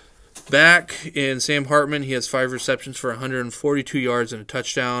back in Sam Hartman. He has 5 receptions for 142 yards and a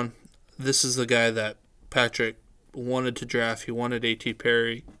touchdown. This is the guy that Patrick wanted to draft. He wanted A.T.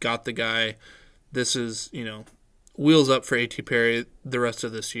 Perry, got the guy. This is, wheels up for A.T. Perry the rest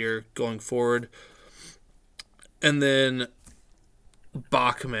of this year going forward. And then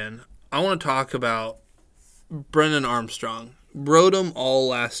Bachman. I want to talk about Brennan Armstrong. Rode him all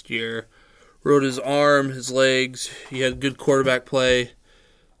last year. Rode his arm, his legs. He had good quarterback play.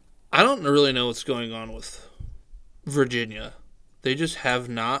 I don't really know what's going on with Virginia. They just have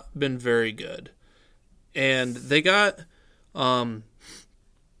not been very good. And they got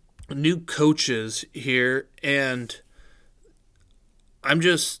new coaches here, and I'm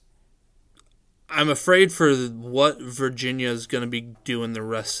afraid for what Virginia is going to be doing the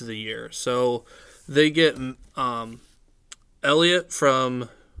rest of the year. So they get Elliott from,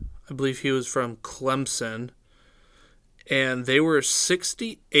 I believe he was from Clemson, and they were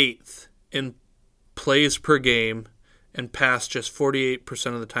 68th in plays per game and passed just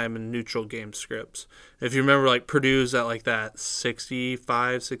 48% of the time in neutral game scripts. If you remember, like Purdue's at like that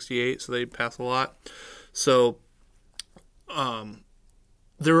 65, 68, so they pass a lot. So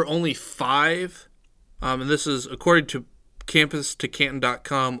there were only 5, and this is according to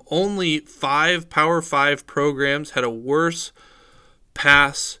campus2canton.com, only 5 Power 5 programs had a worse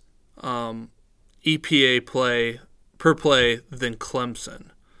pass EPA play per play than Clemson.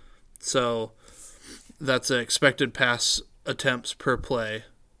 So that's an expected pass attempts per play.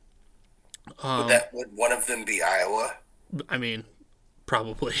 Would one of them be Iowa? I mean,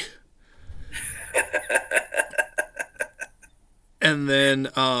 probably. And then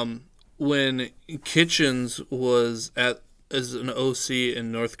when Kitchens was as an OC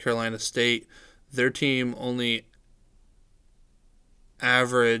in North Carolina State, their team only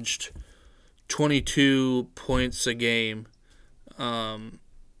averaged 22 points a game.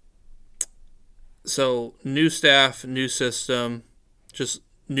 So new staff, new system. just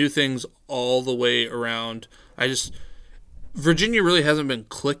new things all the way around. Virginia really hasn't been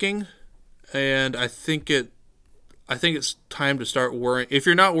clicking, and I think it's time to start worrying. If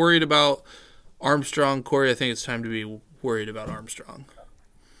you're not worried about Armstrong, Corey, I think it's time to be worried about Armstrong.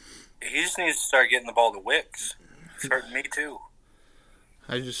 He just needs to start getting the ball to Wicks. It's hurting me too.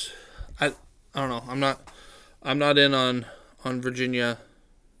 I don't know. I'm not in on Virginia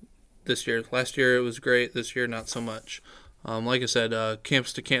this year. Last year it was great. This year not so much. Like I said,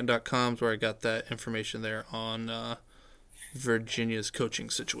 campus2canton.com is where I got that information there on Virginia's coaching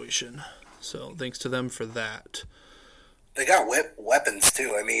situation. So thanks to them for that. They got weapons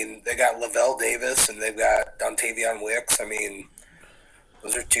too. I mean, they got Lavelle Davis and they've got Dontavion Wicks. I mean,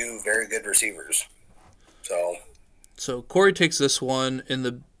 those are two very good receivers. So Corey takes this one in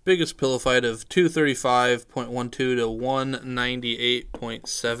the biggest pillow fight of 235.12 to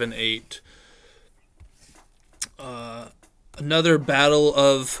 198.78. Another battle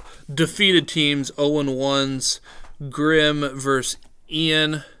of defeated teams, 0-1s, Grimm versus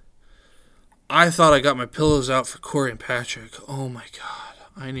Ian. I thought I got my pillows out for Corey and Patrick. Oh my God.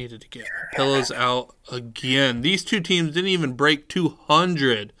 I needed to get my pillows out again. These two teams didn't even break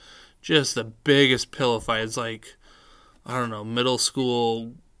 200. Just the biggest pillow fight. It's like, I don't know, middle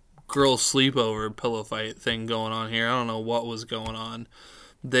school girl sleepover pillow fight thing going on here. I don't know what was going on.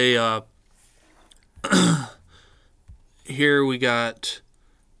 They, here we got,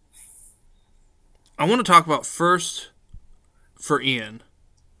 I want to talk about first for Ian.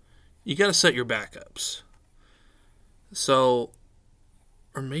 You got to set your backups. So,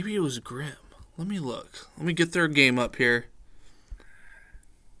 or maybe it was Grimm. Let me look. Let me get their game up here.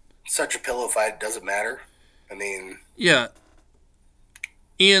 Such a pillow fight doesn't matter. I mean, yeah.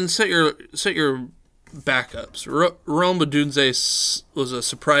 Ian, set your backups. Rome Badunze was a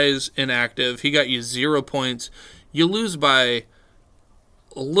surprise inactive. He got you 0 points. You lose by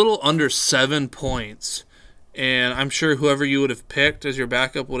a little under 7 points. And I'm sure whoever you would have picked as your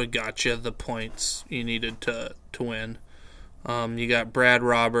backup would have got you the points you needed to win. You got Brad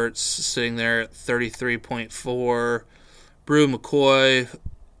Roberts sitting there at 33.4. Brew McCoy,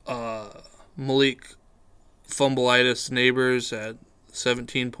 Malik Fumbleitis Neighbors at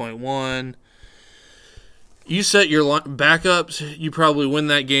 17.1. You set your backups, you probably win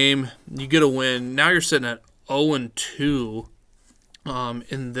that game. You get a win. Now you're sitting at 0-2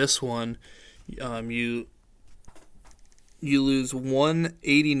 in this one. You lose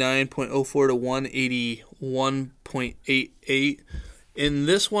 189.04 to 181.88. In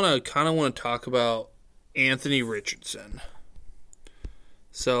this one, I kind of want to talk about Anthony Richardson.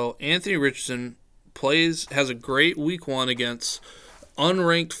 So, Anthony Richardson has a great week 1 against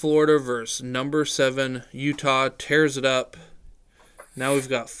unranked Florida versus number 7 Utah. Tears it up. Now we've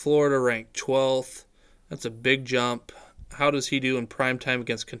got Florida ranked 12th. That's a big jump. How does he do in primetime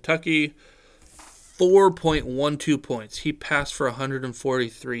against Kentucky? 4.12 points. He passed for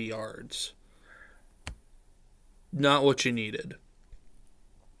 143 yards. Not what you needed.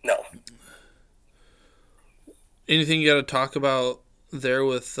 No. Anything you got to talk about there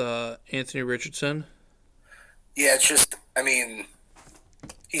with Anthony Richardson? Yeah, it's just, I mean,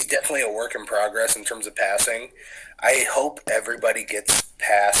 he's definitely a work in progress in terms of passing. I hope everybody gets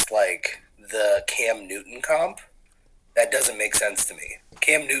past, like, the Cam Newton comp. That doesn't make sense to me.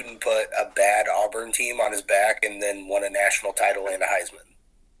 Cam Newton put a bad Auburn team on his back and then won a national title and a Heisman.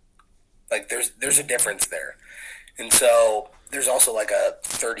 Like, there's a difference there. And so there's also like a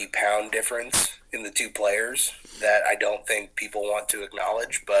 30-pound difference in the two players that I don't think people want to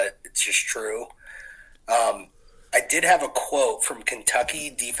acknowledge, but it's just true. I did have a quote from Kentucky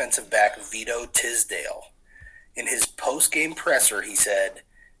defensive back Vito Tisdale. In his post-game presser, he said,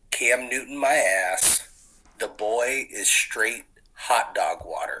 "Cam Newton my ass. The boy is straight hot dog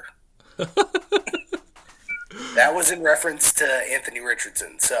water." That was in reference to Anthony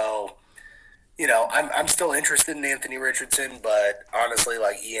Richardson. So, you know, I'm still interested in Anthony Richardson, but honestly,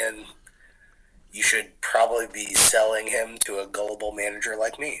 like Ian, you should probably be selling him to a gullible manager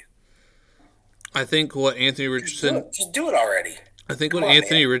like me. I think what Anthony Richardson... Just do it already. I think what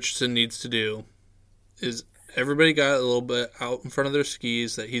Anthony Richardson needs to do is everybody got a little bit out in front of their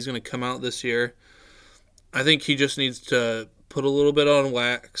skis that he's going to come out this year. I think he just needs to put a little bit on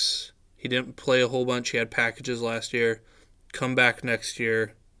wax. He didn't play a whole bunch. He had packages last year. Come back next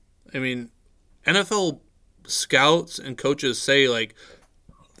year. I mean, NFL scouts and coaches say, like,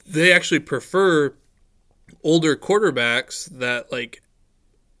 they actually prefer older quarterbacks that, like,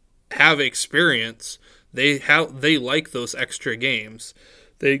 have experience. They like those extra games.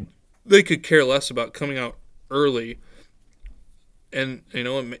 They could care less about coming out early. And, you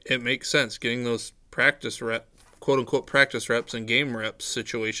know, it makes sense getting those practice quote-unquote practice reps and game reps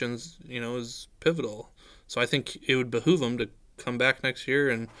situations, is pivotal. So I think it would behoove him to come back next year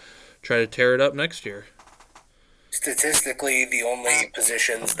and try to tear it up next year. Statistically, the only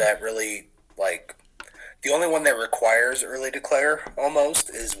positions that really, the only one that requires early declare almost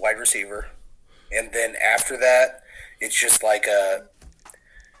is wide receiver. And then after that, it's just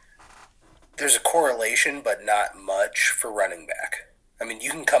there's a correlation, but not much for running back. I mean,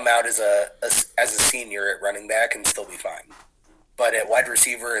 you can come out as a senior at running back and still be fine. But at wide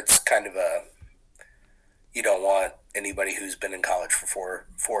receiver, it's kind of you don't want anybody who's been in college for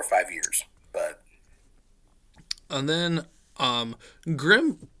four or 5 years. And then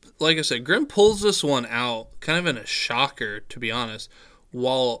Grimm, like I said, Grimm pulls this one out kind of in a shocker, to be honest,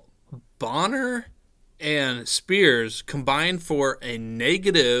 while Bonner and Spears combined for a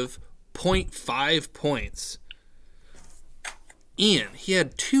negative 0.5 points. Ian, he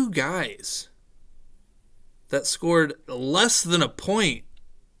had 2 guys that scored less than a point,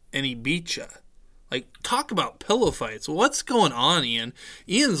 and he beat you. Talk about pillow fights. What's going on, Ian?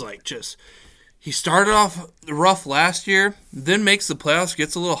 Ian's he started off rough last year, then makes the playoffs,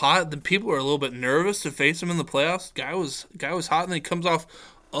 gets a little hot, then people are a little bit nervous to face him in the playoffs. Guy was hot, and then he comes off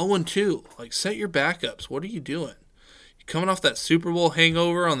 0-2. Set your backups. What are you doing? You're coming off that Super Bowl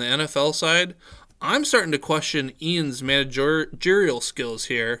hangover on the NFL side. I'm starting to question Ian's managerial skills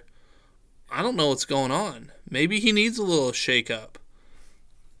here. I don't know what's going on. Maybe he needs a little shake-up.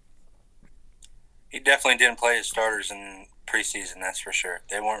 He definitely didn't play his starters in preseason, that's for sure.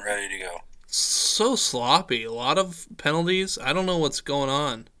 They weren't ready to go. So sloppy. A lot of penalties. I don't know what's going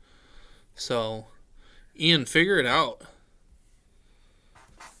on. So, Ian, figure it out.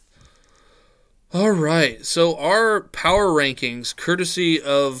 All right. So our power rankings, courtesy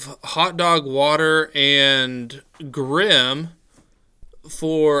of Hot Dog Water and Grimm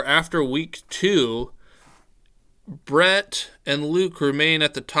for after week 2, Brett and Luke remain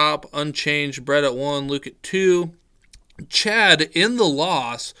at the top unchanged. Brett at 1, Luke at 2. Chad, in the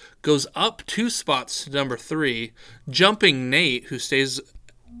loss, goes up 2 spots to number 3, jumping Nate, who stays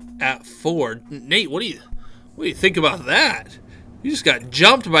at 4. Nate, what do you think about that? You just got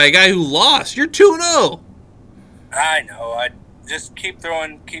jumped by a guy who lost. You're 2-0. I know. I just keep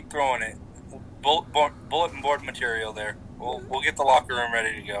throwing it. Bulletin board material there. We'll get the locker room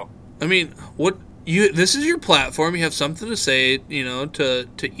ready to go. I mean, this is your platform. You have something to say, to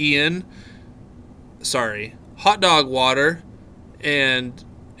Ian. Sorry. Hot Dog Water and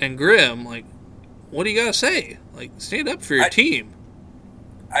Grimm, what do you gotta say? Stand up for your team.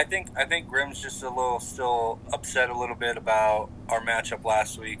 I think Grimm's just still upset a little bit about our matchup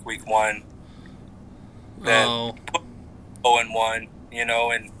last week, week 1. That 0-1,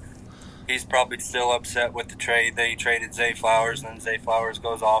 and he's probably still upset with the trade. They traded Zay Flowers, and then Zay Flowers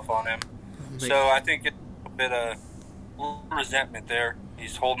goes off on him. So I think it's a bit of resentment there.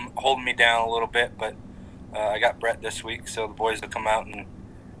 He's holding me down a little bit, but I got Brett this week, so the boys will come out and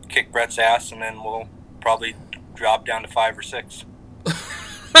kick Brett's ass, and then we'll probably drop down to 5 or 6.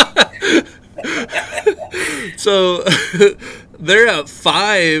 So they're at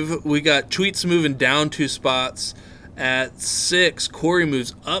 5. We got Tweets moving down 2 spots. At 6, Corey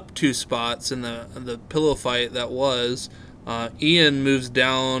moves up 2 spots in the pillow fight that was. Ian moves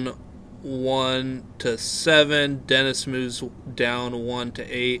down 1 to 7. Dennis moves down 1 to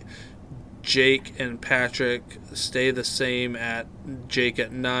 8. Jake and Patrick stay the same at Jake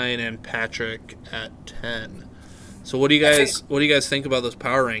at 9 and Patrick at 10. So what do you guys think about those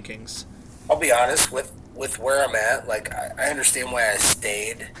power rankings? I'll be honest with where I'm at. I understand why I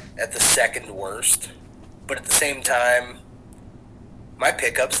stayed at the second worst, but at the same time, my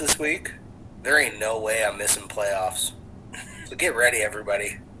pickups this week, there ain't no way I'm missing playoffs. So get ready,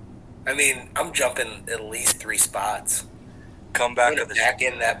 everybody. I mean, I'm jumping at least 3 spots. Back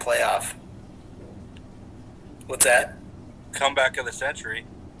in that playoff. What's that? Comeback of the century.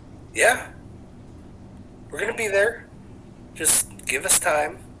 Yeah. We're going to be there. Just give us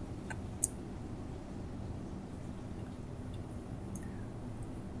time.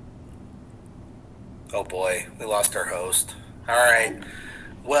 Oh boy, we lost our host. All right.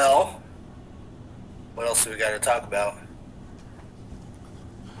 Well, what else do we got to talk about?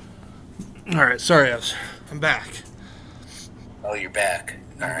 All right, sorry, I'm back. Oh, you're back.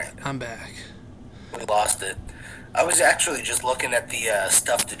 All right. I'm back. We lost it. I was actually just looking at the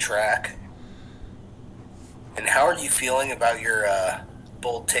stuff to track. And how are you feeling about your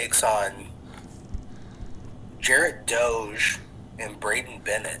bold takes on Jarrett Doge and Braden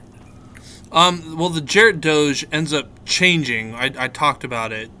Bennett? Well, the Jarrett Doge ends up changing. I talked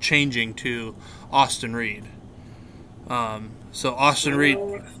about it, changing to Austin Reed. So Austin Reed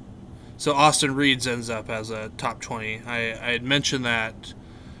So Austin Reeds ends up as a top 20. I had mentioned that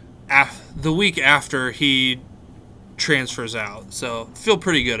the week after he transfers out, so feel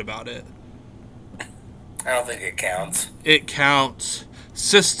pretty good about it. I don't think it counts. It counts.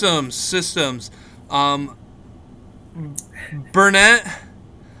 Systems. Burnett,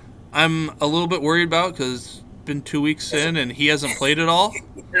 I'm a little bit worried about because it's been 2 weeks in and he hasn't played at all. He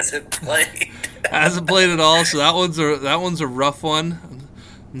hasn't played. Hasn't played at all, so that one's a rough one.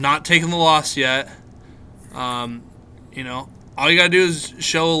 Not taking the loss yet. All you gotta do is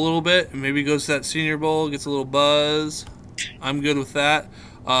show a little bit, and maybe goes to that Senior Bowl, gets a little buzz. I'm good with that.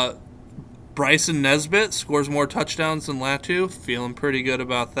 Bryson Nesbitt scores more touchdowns than Latu. Feeling pretty good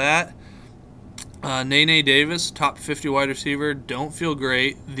about that. Nene Davis, top 50 wide receiver. Don't feel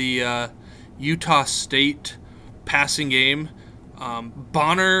great. The Utah State passing game.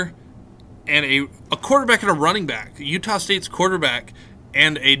 Bonner and a quarterback and a running back. Utah State's quarterback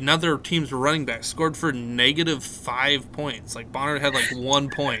and another team's running back scored for -5 points. Like, Bonner had 1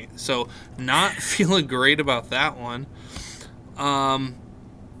 point. So, not feeling great about that one.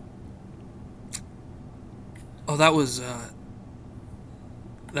 That was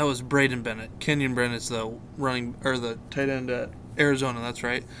Braden Bennett. Kenyon Bennett's the tight end at Arizona. That's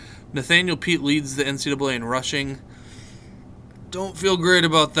right. Nathaniel Pete leads the NCAA in rushing. Don't feel great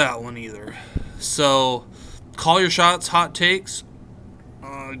about that one either. So, call your shots, hot takes.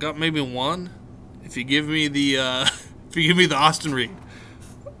 Got maybe one. If you give me the Austin Reed,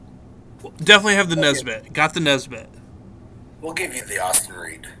 definitely have the Nesbitt. Got the Nesbitt. We'll give you the Austin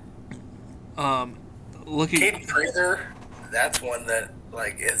Reed. Caden Prather, that's one that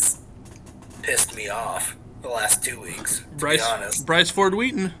it's pissed me off the last 2 weeks. To be honest, Bryce Ford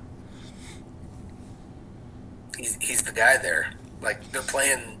Wheaton. He's the guy there. They're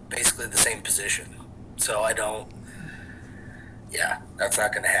playing basically the same position, so I don't. Yeah, that's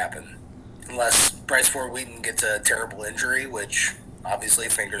not going to happen unless Bryce Ford Wheaton gets a terrible injury, which obviously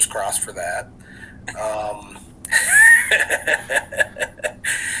fingers crossed for that.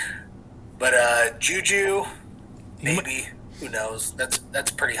 But Juju, maybe, who knows? That's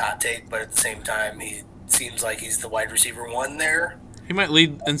a pretty hot take, but at the same time, he seems like he's the wide receiver one there. He might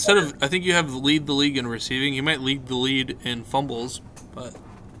lead instead of. I think you have lead the league in receiving. He might lead the lead in fumbles, but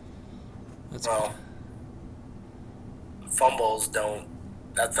fumbles don't.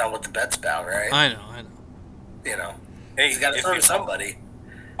 That's not what the bet's about, right? I know. Hey, he's got to throw to somebody.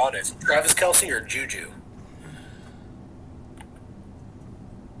 Travis Kelce or Juju?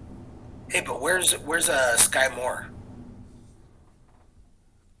 Hey, but where's Sky Moore?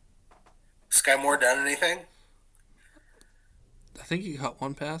 Sky Moore done anything? I think he caught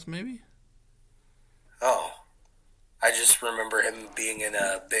one pass, maybe. Oh, I just remember him being in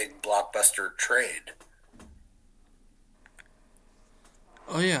a big blockbuster trade.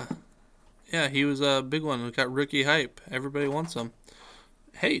 Oh yeah, he was a big one. We got rookie hype. Everybody wants him.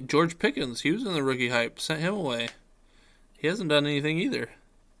 Hey, George Pickens, he was in the rookie hype. Sent him away. He hasn't done anything either.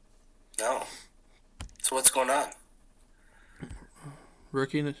 No. So what's going on?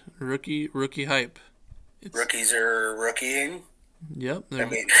 Rookie hype. Rookies are rookieing. Yep. I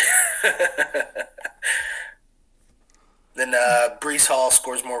mean, then Breece Hall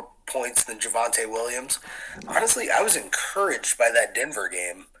scores more points than Javonte Williams. Honestly, I was encouraged by that Denver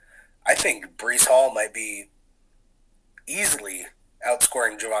game. I think Breece Hall might be easily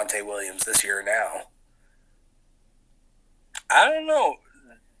outscoring Javonte Williams this year now. I don't know.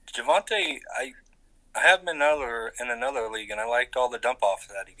 Javonte, I have him in another league, and I liked all the dump offs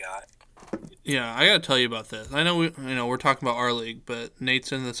that he got. Yeah, I gotta tell you about this. I know we're talking about our league, but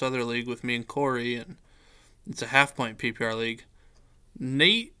Nate's in this other league with me and Corey, and it's a half-point PPR league.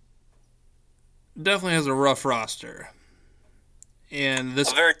 Nate definitely has a rough roster, and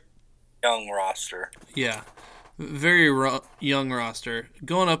this a very young roster. Yeah, very young roster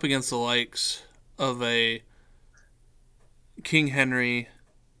going up against the likes of a King Henry,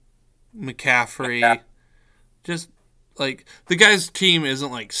 McCaffrey, just. The guy's team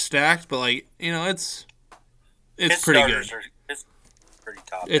isn't stacked, but it's pretty good. It's pretty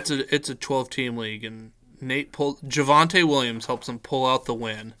top. It's a 12-team league, and Javonte Williams helps him pull out the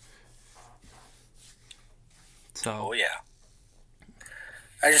win. So yeah.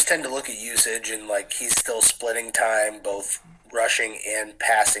 I just tend to look at usage and he's still splitting time, both rushing and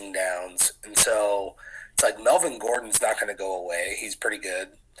passing downs, and so it's Melvin Gordon's not going to go away. He's pretty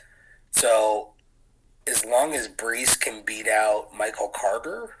good. So as long as Breece can beat out Michael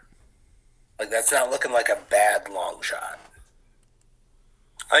Carter, that's not looking like a bad long shot.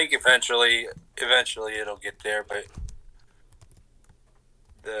 I think eventually it'll get there, but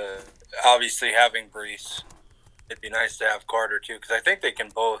obviously having Breece, it'd be nice to have Carter too, because I think they can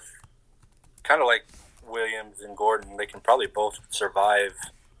both kind of like Williams and Gordon. They can probably both survive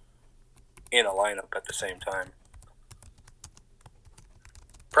in a lineup at the same time.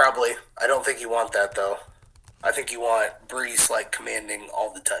 Probably. I don't think you want that, though. I think you want Brees, like, commanding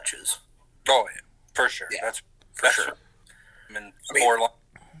all the touches. Oh, yeah, for sure. Yeah, that's for sure.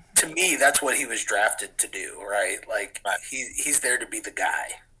 To me, that's what he was drafted to do, right? Like, right. He's there to be the guy.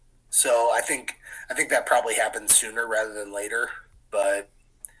 So I think that probably happens sooner rather than later. But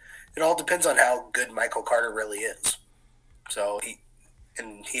it all depends on how good Michael Carter really is. So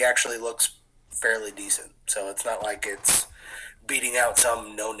he actually looks fairly decent. So it's not like it's beating out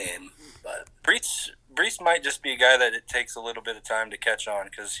some no-name. But Brees might just be a guy that it takes a little bit of time to catch on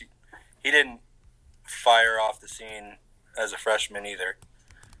because he didn't fire off the scene as a freshman either.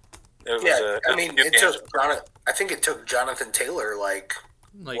 I think it took Jonathan Taylor like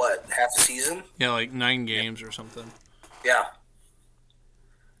what, half a season? Yeah, like 9 games or something. Yeah.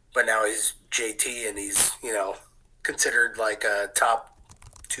 But now he's JT and he's, considered like a top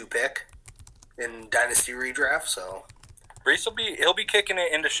 2 pick in Dynasty redraft, so Brees he'll be kicking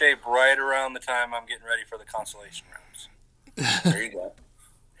it into shape right around the time I'm getting ready for the consolation rounds. There you go.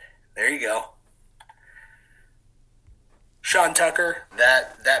 There you go. Sean Tucker,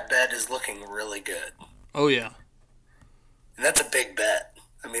 that bet is looking really good. Oh, yeah. And that's a big bet.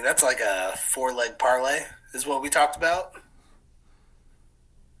 I mean, that's like a 4-leg parlay is what we talked about.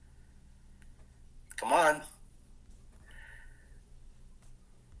 Come on.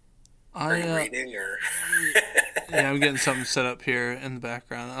 Are you reading or? Yeah, I'm getting something set up here in the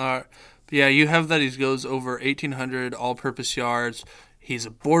background. But yeah, you have that he goes over 1,800 all-purpose yards. He's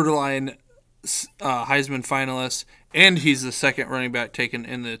a borderline Heisman finalist, and he's the second running back taken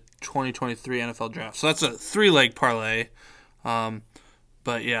in the 2023 NFL draft. So that's a 3-leg parlay.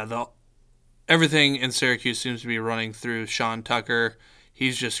 But yeah, everything in Syracuse seems to be running through Sean Tucker.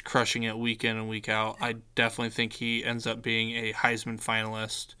 He's just crushing it week in and week out. I definitely think he ends up being a Heisman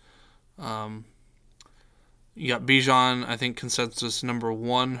finalist. You got Bijan, I think consensus number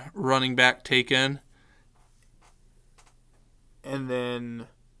 1 running back taken. And then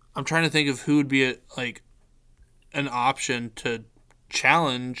I'm trying to think of who would be an option to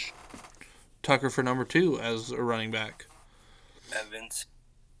challenge Tucker for number 2 as a running back. Evans.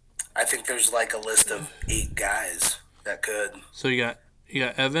 I think there's like a list of 8 guys that could. So you got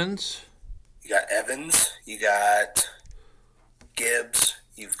Evans. You got Evans. You got Gibbs.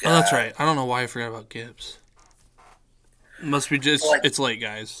 You've got. Oh, that's right. I don't know why I forgot about Gibbs. It must be just it's late,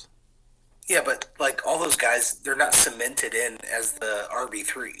 guys. Yeah, but like all those guys, they're not cemented in as the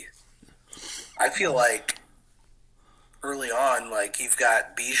RB3. I feel like early on, like you've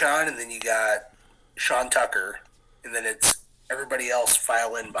got Bijan, and then you got Sean Tucker, and then it's everybody else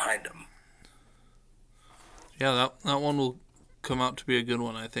file in behind him. Yeah, that one will come out to be a good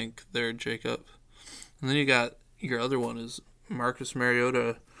one, I think, there, Jacob. And then you got your other one is Marcus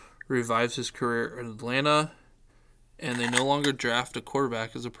Mariota revives his career in Atlanta, and they no longer draft a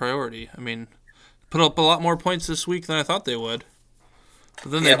quarterback as a priority. I mean, put up a lot more points this week than I thought they would.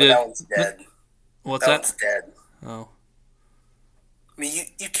 But then they did. That one's dead. What's that? One's dead. Oh. I mean,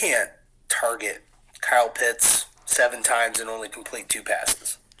 you can't target Kyle Pitts 7 times and only complete 2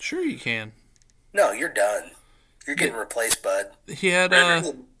 passes. Sure you can. No, you're done. You're getting replaced, bud. He had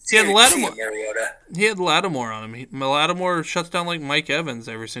Lattimore. He had Lattimore on him. Lattimore shuts down like Mike Evans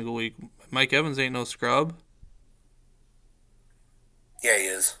every single week. Mike Evans ain't no scrub. Yeah, he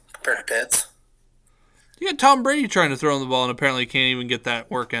is. Compared to Pitts. You got Tom Brady trying to throw him the ball and apparently can't even get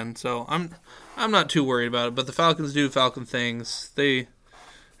that working. So I'm not too worried about it. But the Falcons do Falcon things. They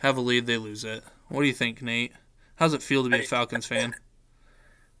have a lead, they lose it. What do you think, Nate? How's it feel to be a Falcons fan?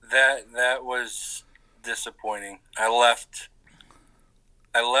 That was disappointing. I left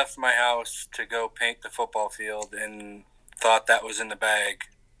my house to go paint the football field and thought that was in the bag.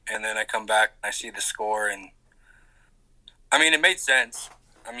 And then I come back and I see the score, and I mean, it made sense.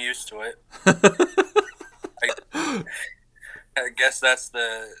 I'm used to it. I guess that's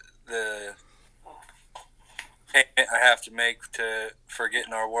the payment I have to make for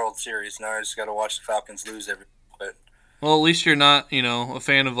getting our World Series. Now I just got to watch the Falcons lose every. But well, at least you're not, a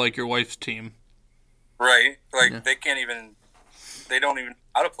fan of like your wife's team, right? Like They don't even know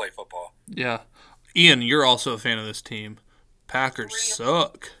how to play football. Yeah, Ian, you're also a fan of this team. Packers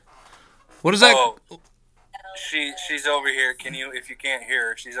suck. What is that? Oh, she's over here. If you can't hear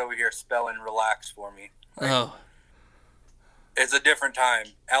her, she's over here spelling relax for me. Oh. It's a different time.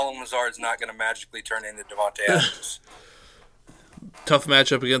 Alan Lazard's not going to magically turn into Devontae Adams. Tough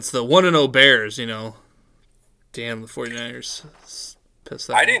matchup against the 1-0 Bears, Damn, the 49ers. Pissed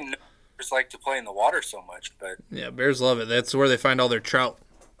that I didn't know Bears like to play in the water so much, but... Yeah, Bears love it. That's where they find all their trout.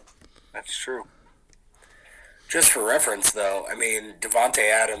 That's true. Just for reference, though, I mean, Devontae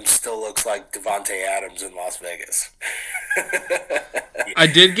Adams still looks like Devontae Adams in Las Vegas. I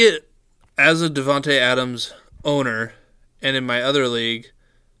did get, as a Devontae Adams owner, and in my other league,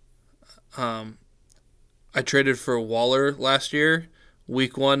 I traded for Waller last year.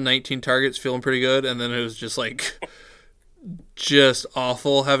 Week 1, 19 targets, feeling pretty good, and then it was just just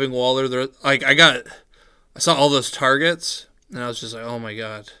awful having Waller there. Like I saw all those targets, and I was just like, oh my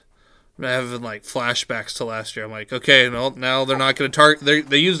god. I'm having flashbacks to last year. I'm like, okay, now they're not going to target.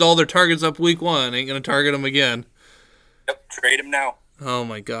 They used all their targets up week 1. Ain't going to target them again. Yep, trade him now. Oh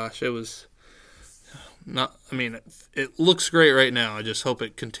my gosh, it was not. I mean, it looks great right now. I just hope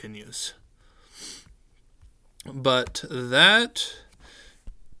it continues. But that,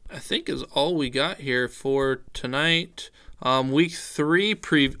 I think, is all we got here for tonight. Week 3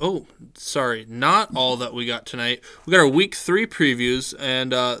 preview. Oh, sorry, not all that we got tonight. We got our Week 3 previews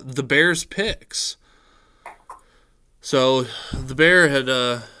and the Bears picks. So the Bear had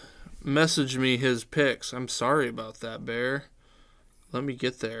messaged me his picks. I'm sorry about that, Bear. Let me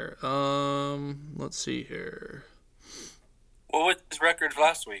get there. Let's see here. What was his record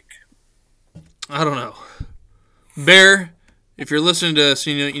last week? I don't know. Bear, if you're listening to us,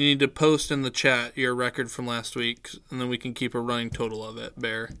 you need to post in the chat your record from last week, and then we can keep a running total of it,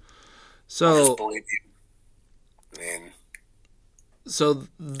 Bear. So, I just believe you. Man. So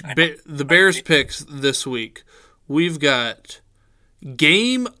the Bears picks this week. We've got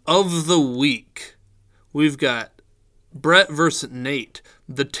Game of the Week. We've got Brett versus Nate.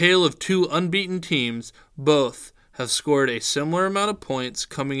 The tale of two unbeaten teams. Both have scored a similar amount of points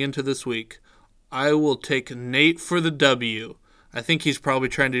coming into this week. I will take Nate for the W. I think he's probably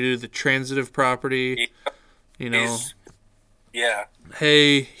trying to do the transitive property. You know. Yeah.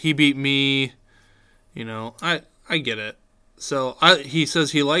 Hey, he beat me. You know, I get it. So he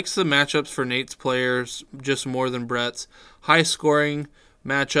says he likes the matchups for Nate's players just more than Brett's. High scoring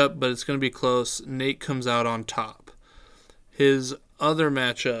matchup, but it's going to be close. Nate comes out on top. His other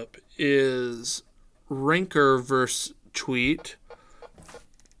matchup is Rinker versus Tweedt.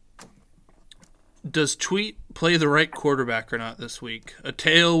 Does Tweedt play the right quarterback or not this week? A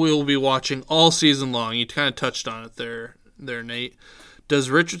tale we will be watching all season long. You kind of touched on it there, Nate. Does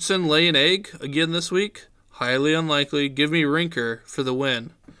Richardson lay an egg again this week? Highly unlikely. Give me Rinker for the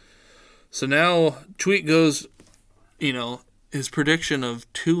win. So now Tweedt goes, his prediction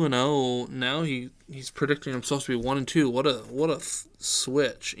of 2-0. Now he's predicting himself to be 1-2. What a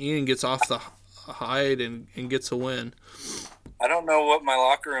switch. Ian gets off the hide and gets a win. I don't know what my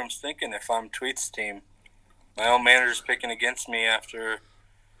locker room's thinking if I'm Tweet's team. My own manager's picking against me after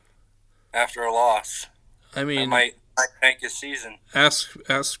a loss. I mean, I might tank his season.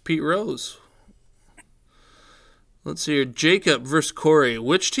 Ask Pete Rose. Let's see here. Jacob versus Corey.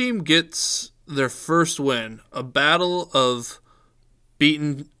 Which team gets their first win? A battle of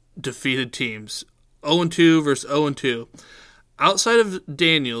beaten, defeated teams. 0-2 versus 0-2. Outside of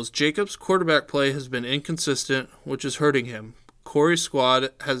Daniels, Jacob's quarterback play has been inconsistent, which is hurting him. Corey's squad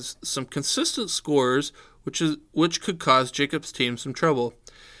has some consistent scores, which could cause Jacob's team some trouble.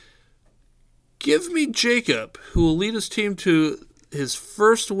 Give me Jacob, who will lead his team to his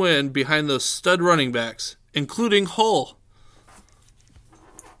first win behind those stud running backs, including Hull.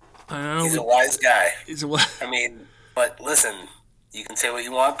 He's a wise guy. I mean, but listen, you can say what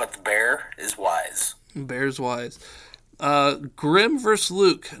you want, but the Bear is wise. Bear's wise. Grim versus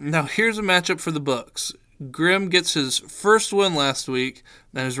Luke. Now here's a matchup for the Bucks. Grim gets his first win last week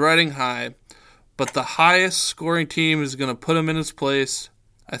and is riding high, but the highest scoring team is going to put him in his place.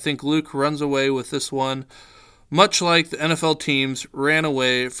 I think Luke runs away with this one, much like the NFL teams ran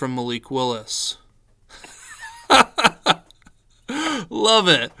away from Malik Willis. Love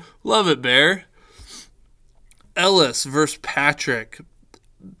it. Love it, Bear. Ellis versus Patrick.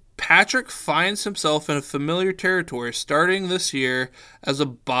 Patrick finds himself in a familiar territory starting this year as a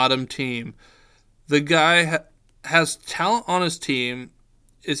bottom team. The guy has talent on his team.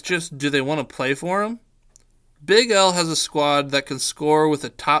 It's just, do they want to play for him? Big L has a squad that can score with the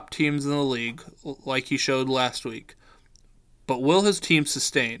top teams in the league, like he showed last week. But will his team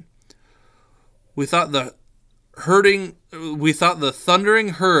sustain? We thought the Thundering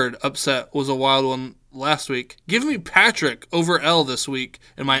Herd upset was a wild one last week. Give me Patrick over L this week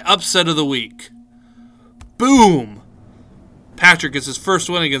in my upset of the week. Boom! Patrick gets his first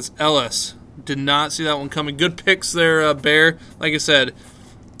win against Ellis. Did not see that one coming. Good picks there, Bear. Like I said,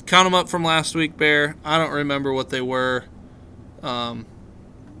 count them up from last week, Bear. I don't remember what they were.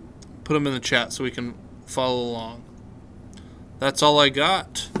 Put them in the chat so we can follow along. That's all I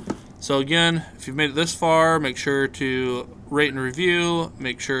got. So again, if you've made it this far, make sure to rate and review.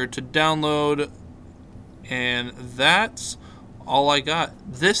 Make sure to download. And that's all I got.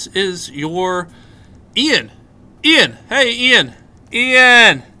 This is your Ian. Ian. Hey, Ian.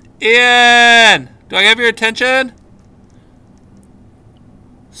 Ian. Ian. Do I have your attention?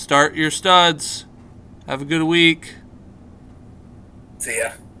 Start your studs. Have a good week. See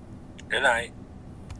ya. Good night.